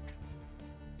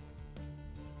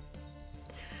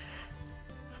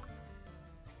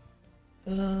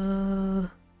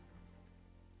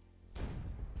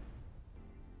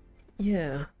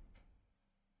 Yeah.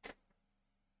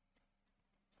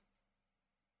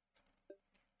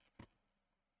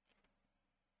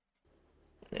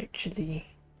 Actually,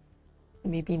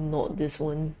 maybe not this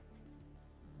one.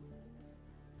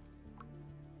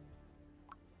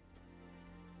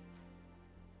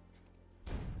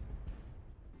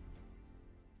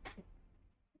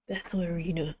 Battle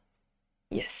Arena.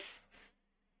 Yes.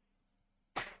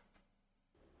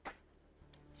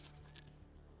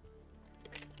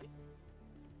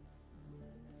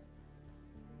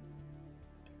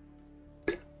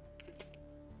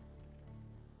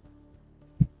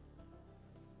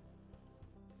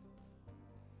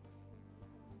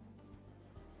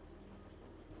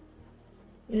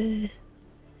 Eh,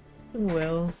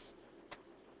 well.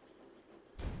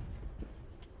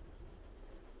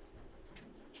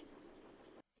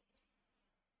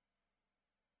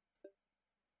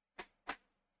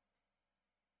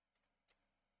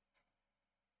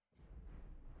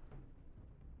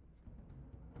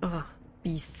 Ah,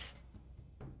 beasts.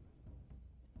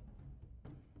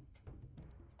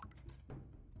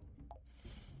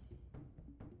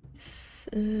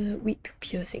 Weak to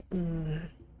piercing.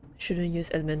 Shouldn't use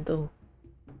elemental.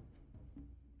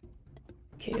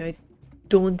 Okay, I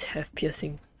don't have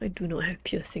piercing. I do not have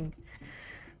piercing.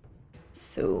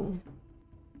 So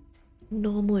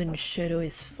normal and shadow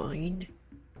is fine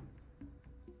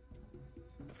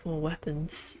for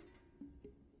weapons.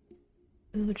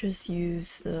 I'll just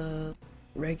use the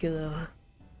regular.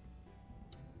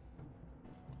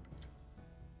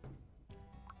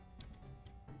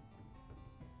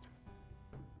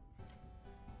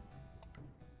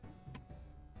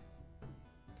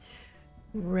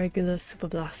 Regular super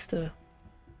blaster.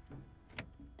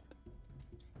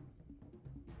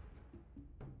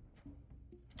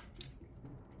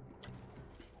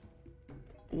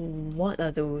 What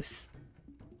are those?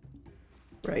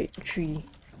 Right, tree.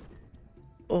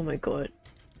 Oh my god.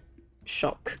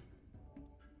 Shock.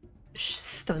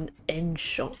 Stun and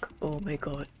shock. Oh my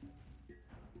god.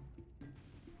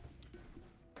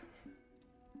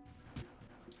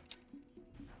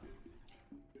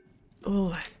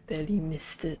 Oh, I barely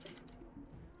missed it.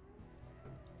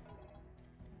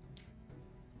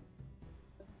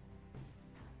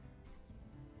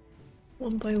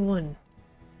 One by one.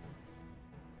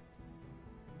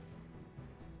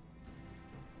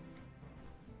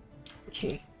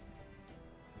 Okay.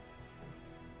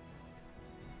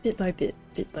 Bit by bit,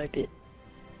 bit by bit.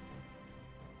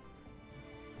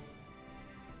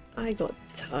 I got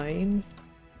time.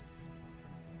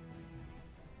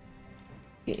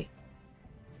 Okay.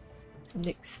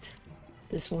 Next.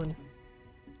 This one.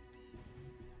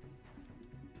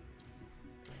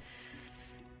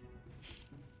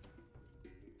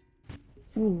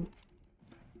 Ooh.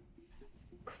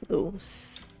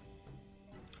 Close.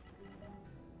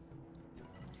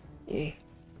 Okay.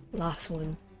 Last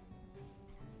one.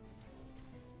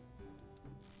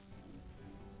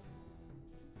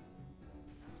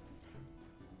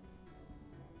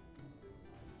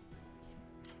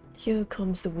 Here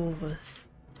comes the wolvers.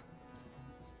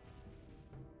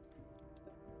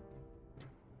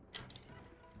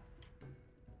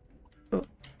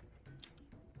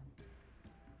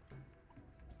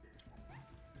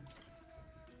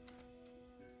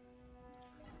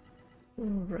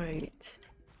 All right.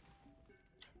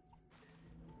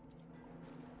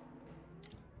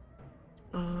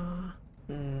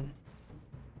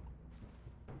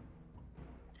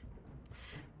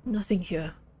 Nothing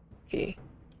here. Okay.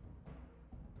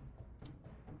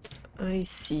 I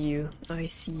see you. I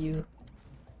see you.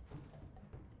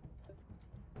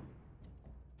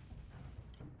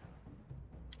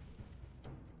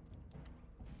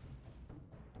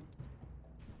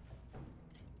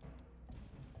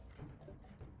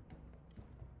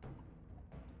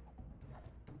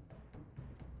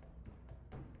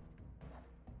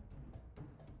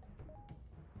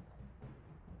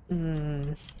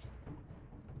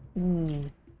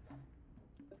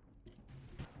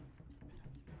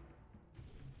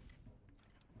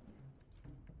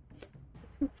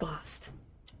 Too fast.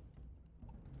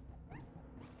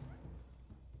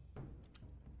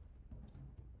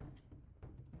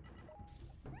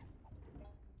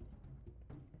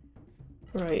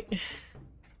 Right.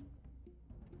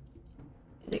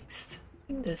 Next. I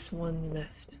think there's one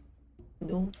left.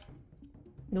 No.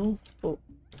 No? Oh.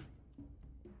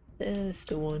 There's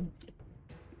the one.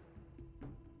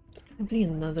 Probably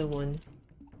another one.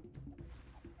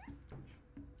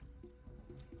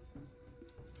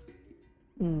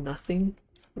 Nothing?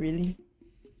 Really?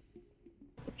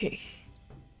 Okay.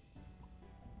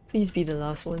 Please be the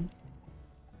last one.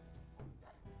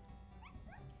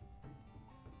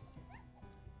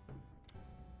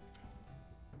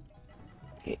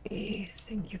 Okay,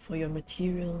 thank you for your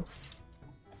materials.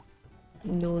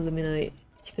 No luminite.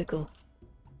 Typical.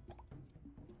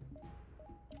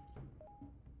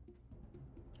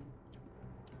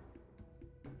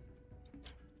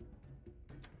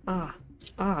 Ah.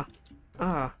 Ah.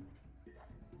 Ah.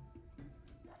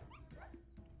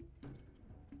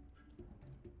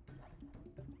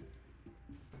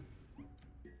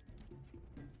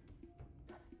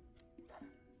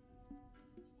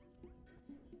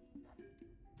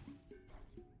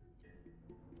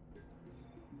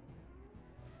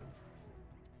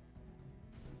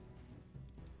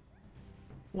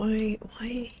 Why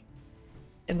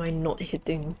am I not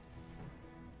hitting?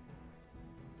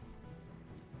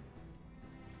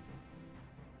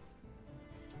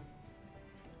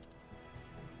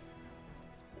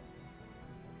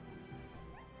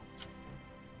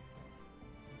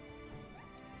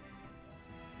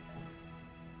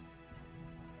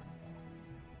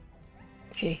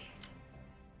 Okay.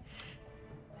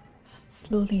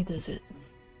 Slowly does it.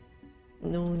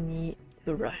 No need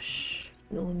to rush.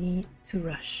 No need to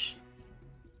rush.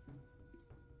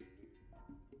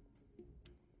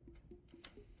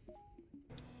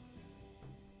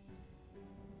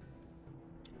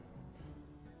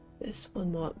 There's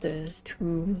one more up there, there's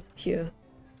two here.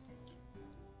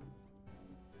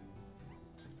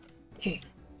 Okay.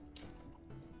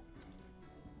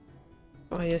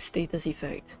 Fire status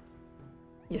effect.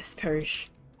 Yes, perish.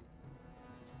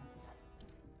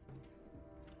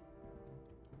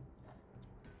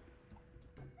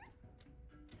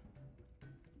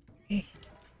 Okay.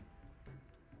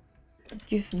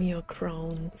 Give me your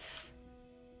crowns.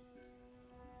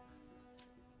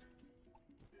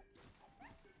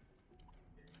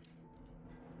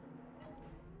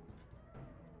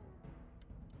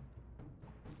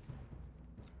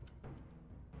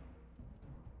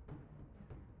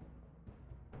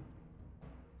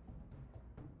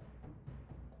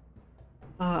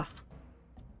 Ah.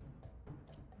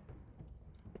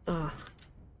 Ah.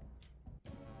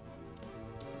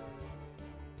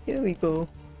 Here we go.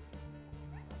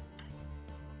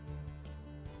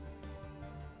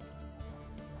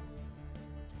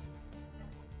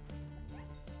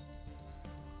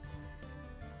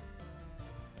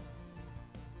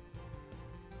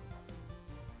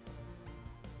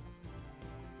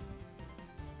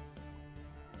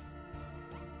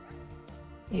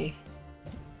 Hey.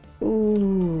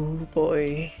 Ooh,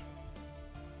 boy.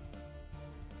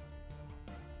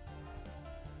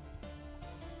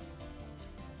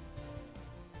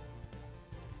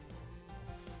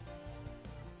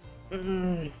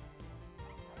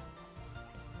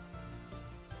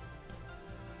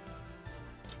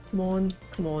 Come on,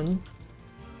 come on,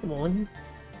 come on.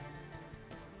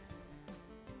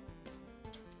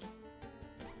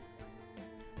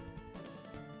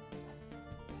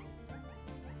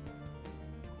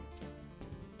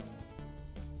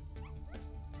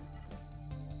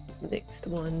 Next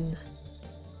one.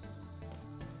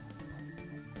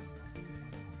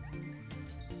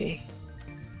 Okay.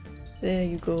 There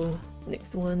you go.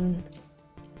 Next one.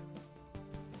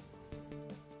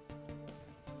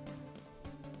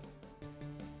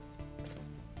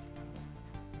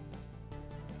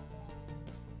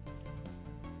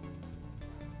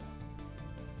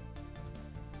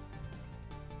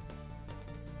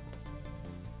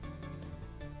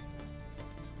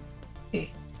 Okay.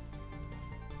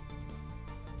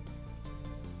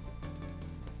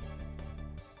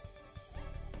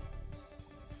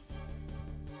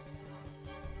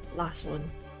 Last one.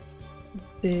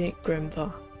 Big Grandpa.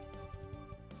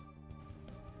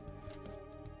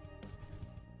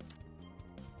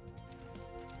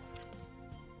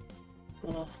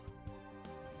 Oh.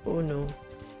 Oh no.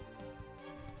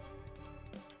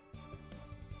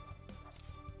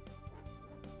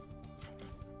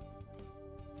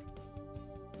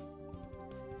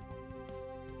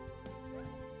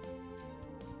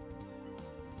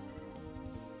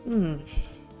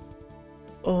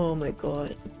 Oh my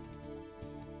god.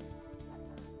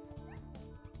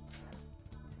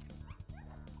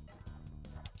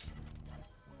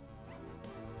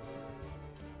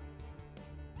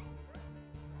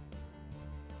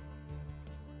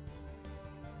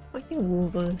 Fighting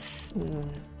wolves.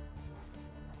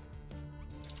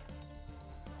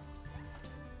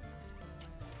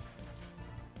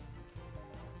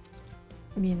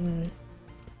 I mean,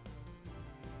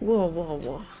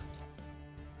 whoa.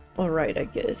 Alright, I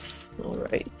guess.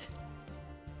 Alright.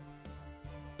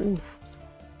 Oof.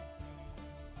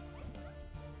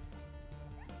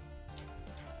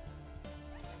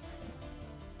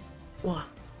 Wow.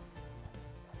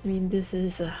 I mean, this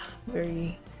is a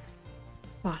very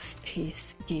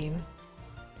fast-paced game.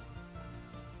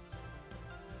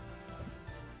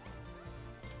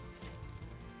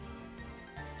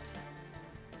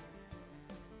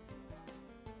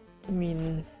 I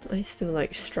mean, I still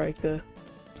like Striker,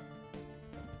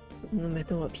 no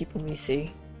matter what people may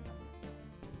say.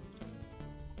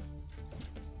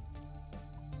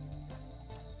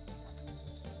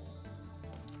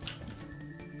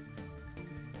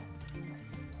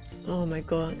 Oh my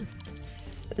god,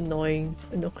 it's annoying.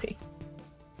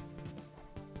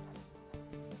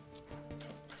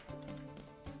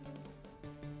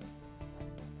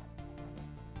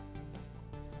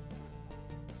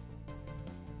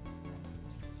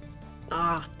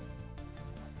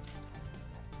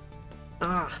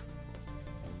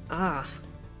 Ah.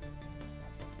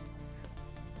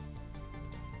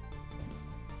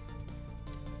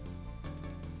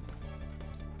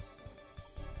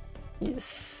 It's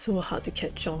so hard to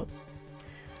catch on.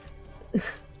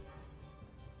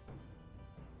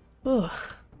 Ugh.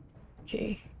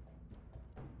 Okay.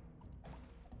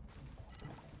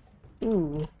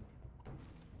 Ooh.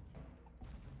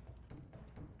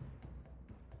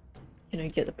 Can I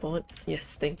get the point?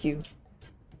 Yes, thank you.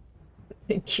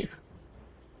 Thank you.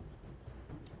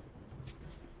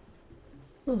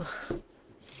 Ugh.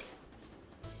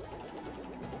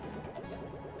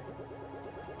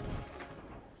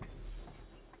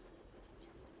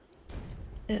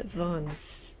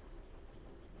 Advance.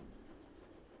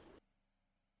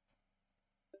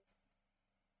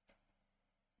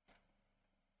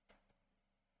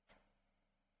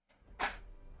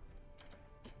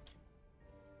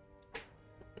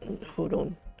 Hold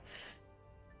on.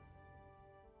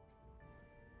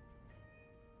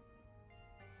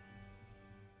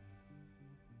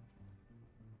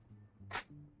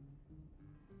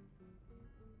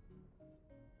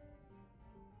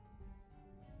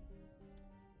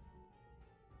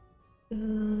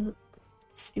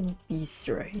 Still beasts,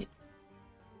 right?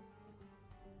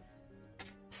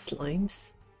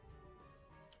 Slimes?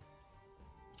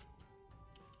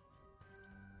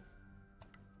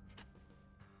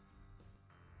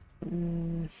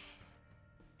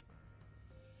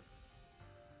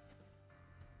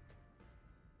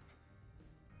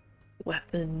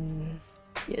 Weapon...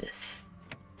 yes.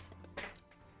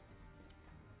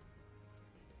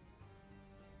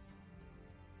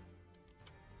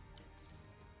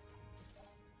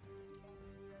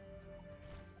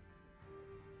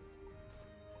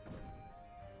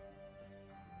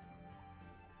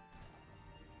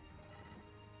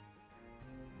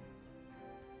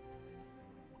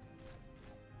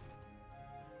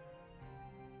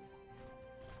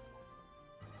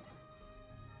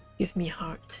 Give me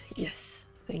heart. Yes.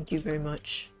 Thank you very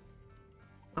much.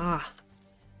 Ah.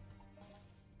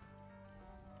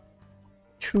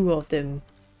 2 of them.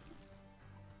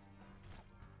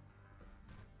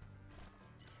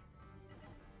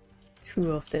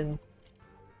 Two of them.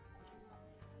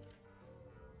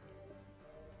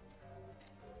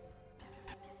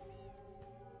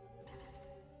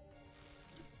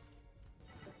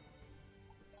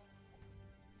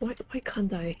 Why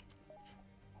can't I?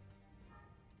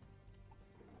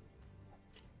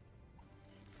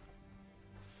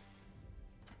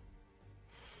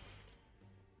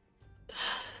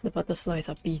 The butterflies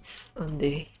are beasts, aren't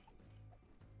they?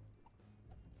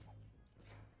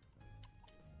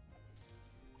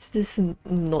 this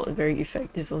not very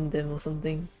effective on them or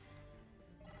something?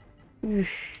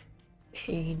 Oof,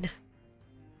 pain.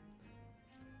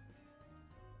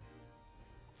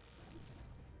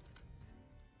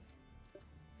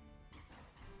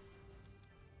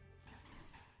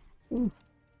 Ooh.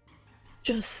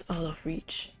 Just out of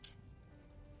reach.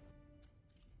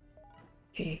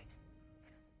 Okay.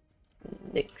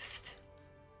 Next.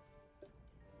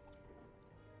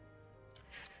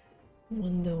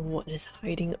 Wonder what is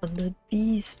hiding under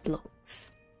these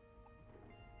blocks.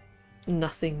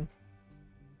 Nothing.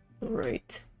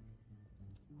 Alright.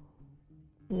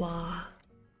 Wow.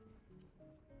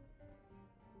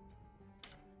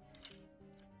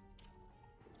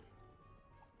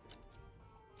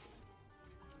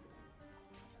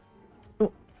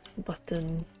 Oh,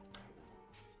 button.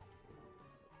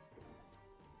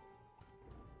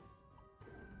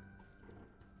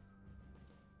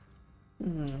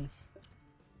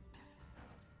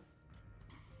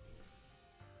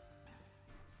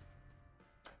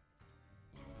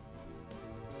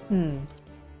 Hmm.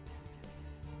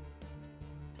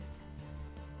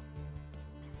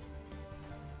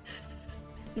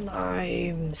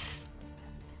 Slimes.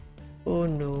 Oh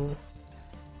no.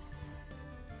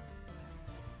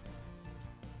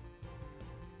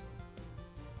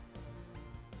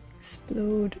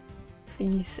 Explode.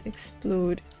 Please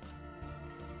explode.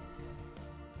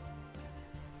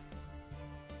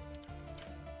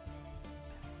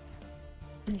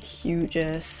 Huge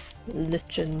ass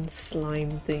lichen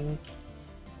slime thing.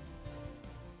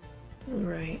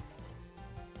 Alright.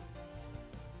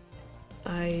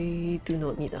 I do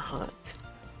not need a heart.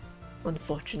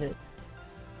 Unfortunate.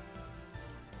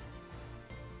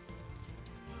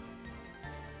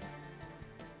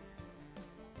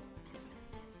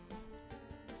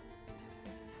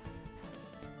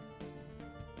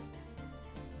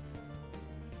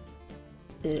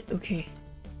 Okay.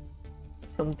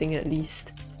 Something at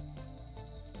least.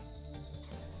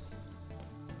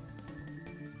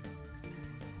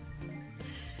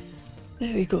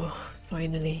 There we go,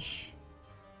 finally.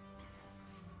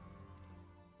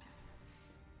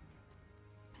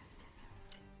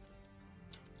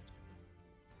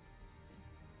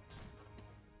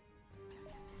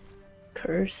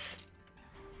 Curse.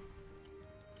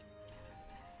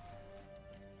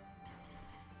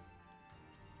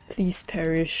 Please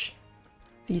perish.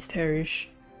 Please perish.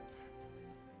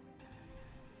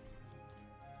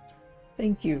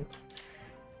 Thank you.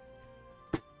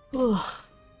 Oh.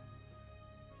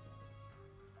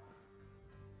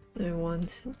 I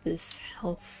want this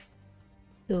health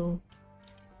pill.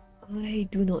 I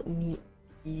do not need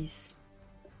these.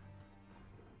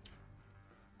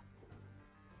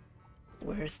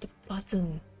 Where's the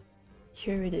button?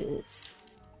 Here it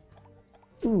is.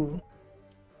 Ooh.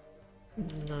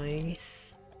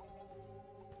 Nice.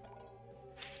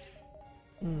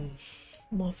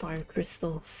 More fire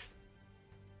crystals.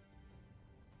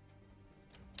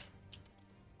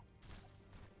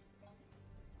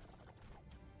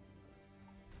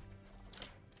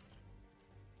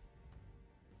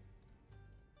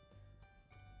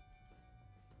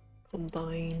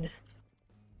 Combine.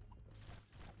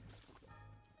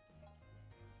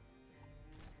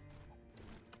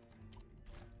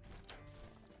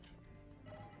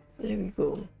 There we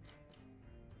go.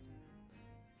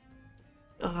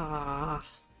 Ah.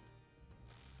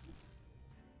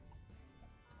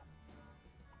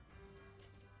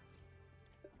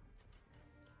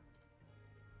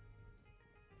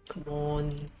 Come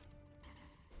on.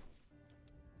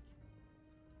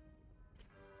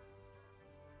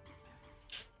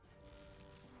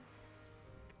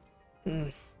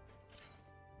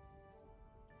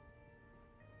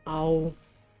 Ow.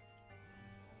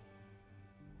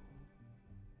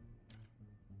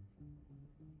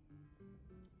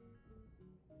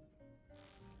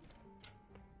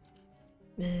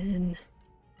 Man.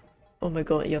 Oh my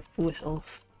god, you have full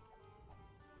health.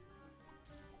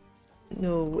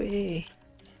 No way.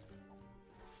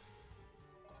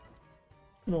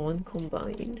 Come on,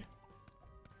 combine.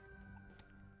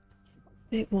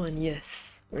 Big one,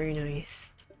 yes. Very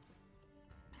nice.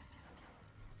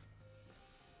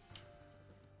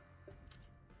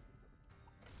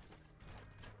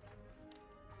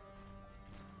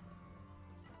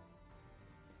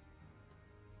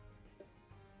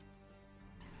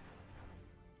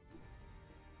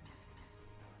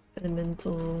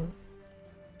 Elemental.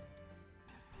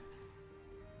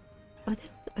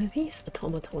 Are these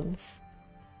automatons?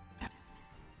 I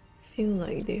feel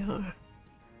like they are.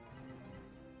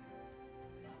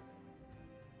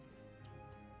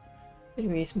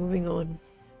 Anyways, moving on.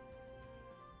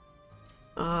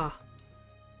 Ah.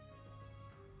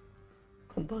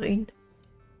 combine.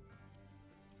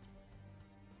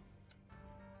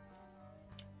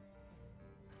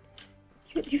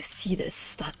 You see that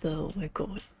stutter? Oh my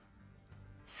god.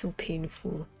 So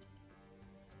painful.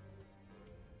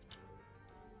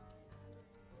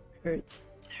 Hurts.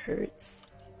 It hurts.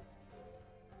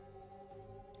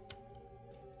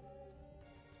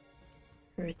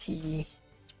 Hurty.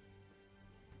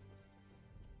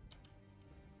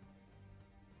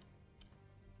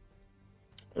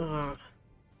 Ah.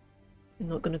 I'm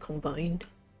not gonna combine.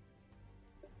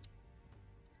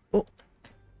 Oh.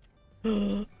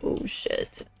 Oh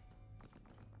shit.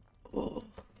 Oh.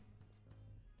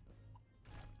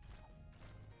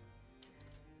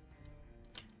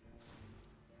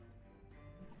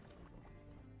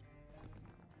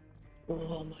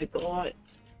 Oh my god.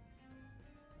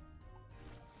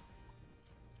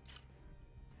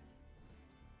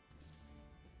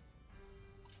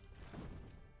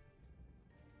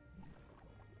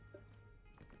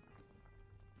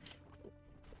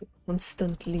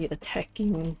 Constantly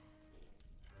attacking.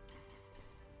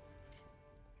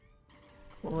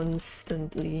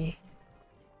 Constantly.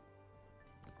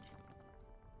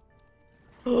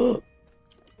 Oh.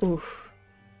 Oof.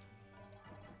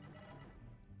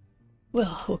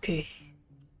 Well, okay.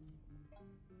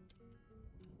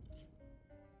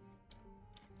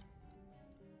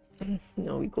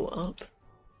 Now we go up.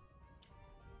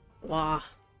 Wow.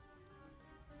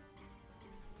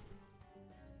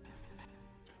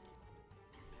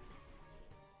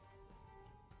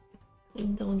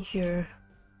 And down here.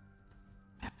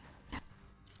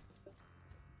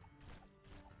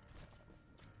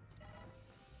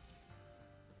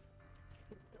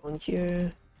 Down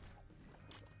here.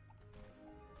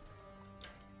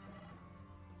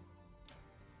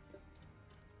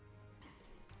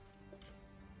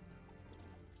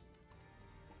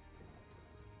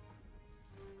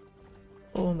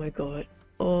 Oh my god.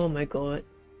 Oh my god.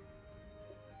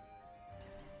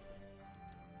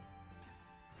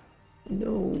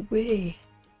 No way.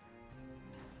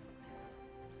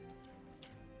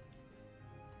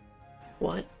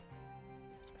 What?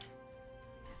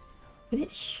 Did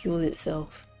it heal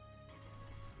itself?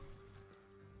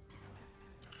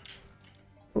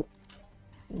 Oh,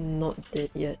 not dead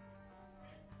yet.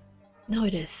 Now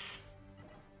it is.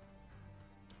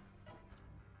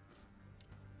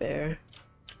 Fair.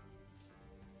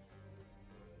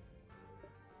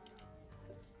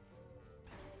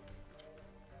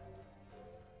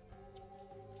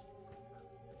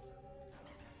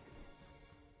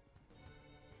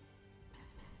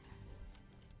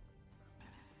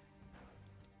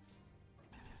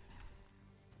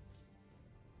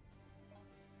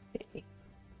 Okay.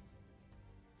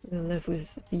 We're left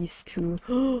with these two.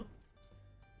 I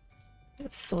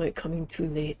saw it coming too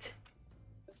late.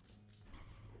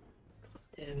 God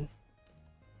damn.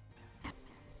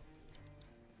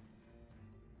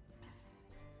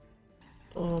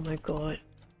 Oh my god.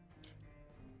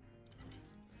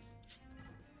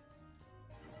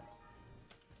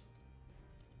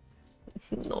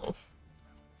 No.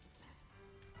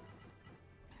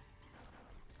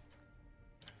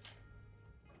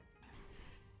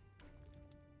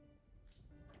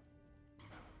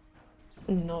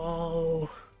 No.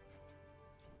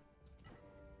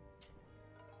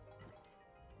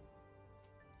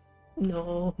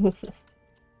 No.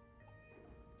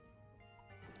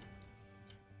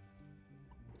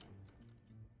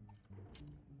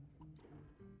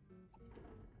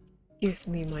 Give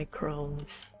me my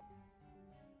crowns.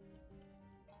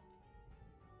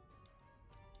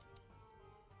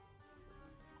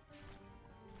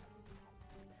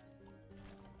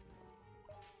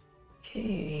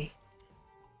 Okay.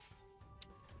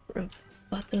 A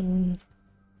button.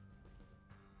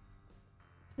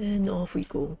 And off we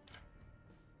go.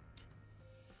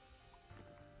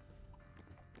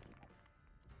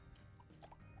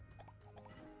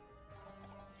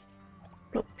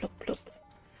 Plop, plop, plop.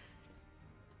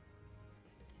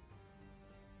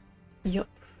 Yup.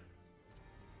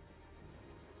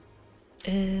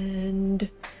 And...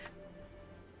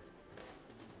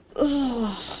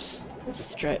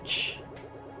 stretch.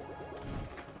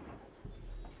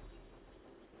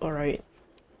 Alright.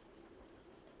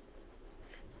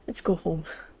 Let's go home.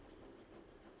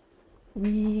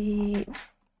 We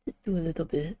did do a little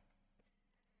bit.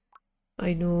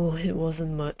 I know it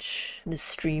wasn't much this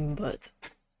stream, but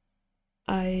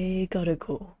I gotta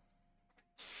go.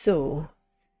 So,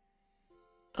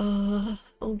 I'll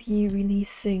be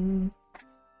releasing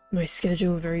my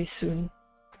schedule very soon.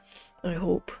 I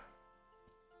hope.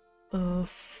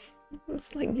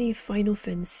 Most likely Final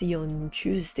Fantasy on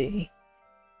Tuesday,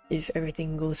 if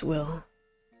everything goes well.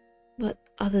 But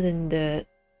other than that,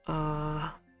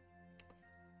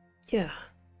 yeah.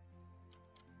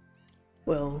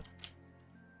 Well,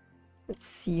 let's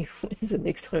see when's the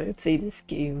next time I play this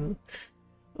game.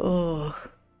 Oh,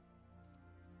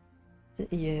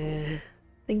 yeah.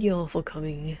 Thank you all for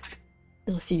coming.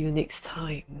 I'll see you next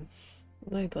time.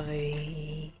 Bye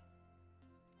bye.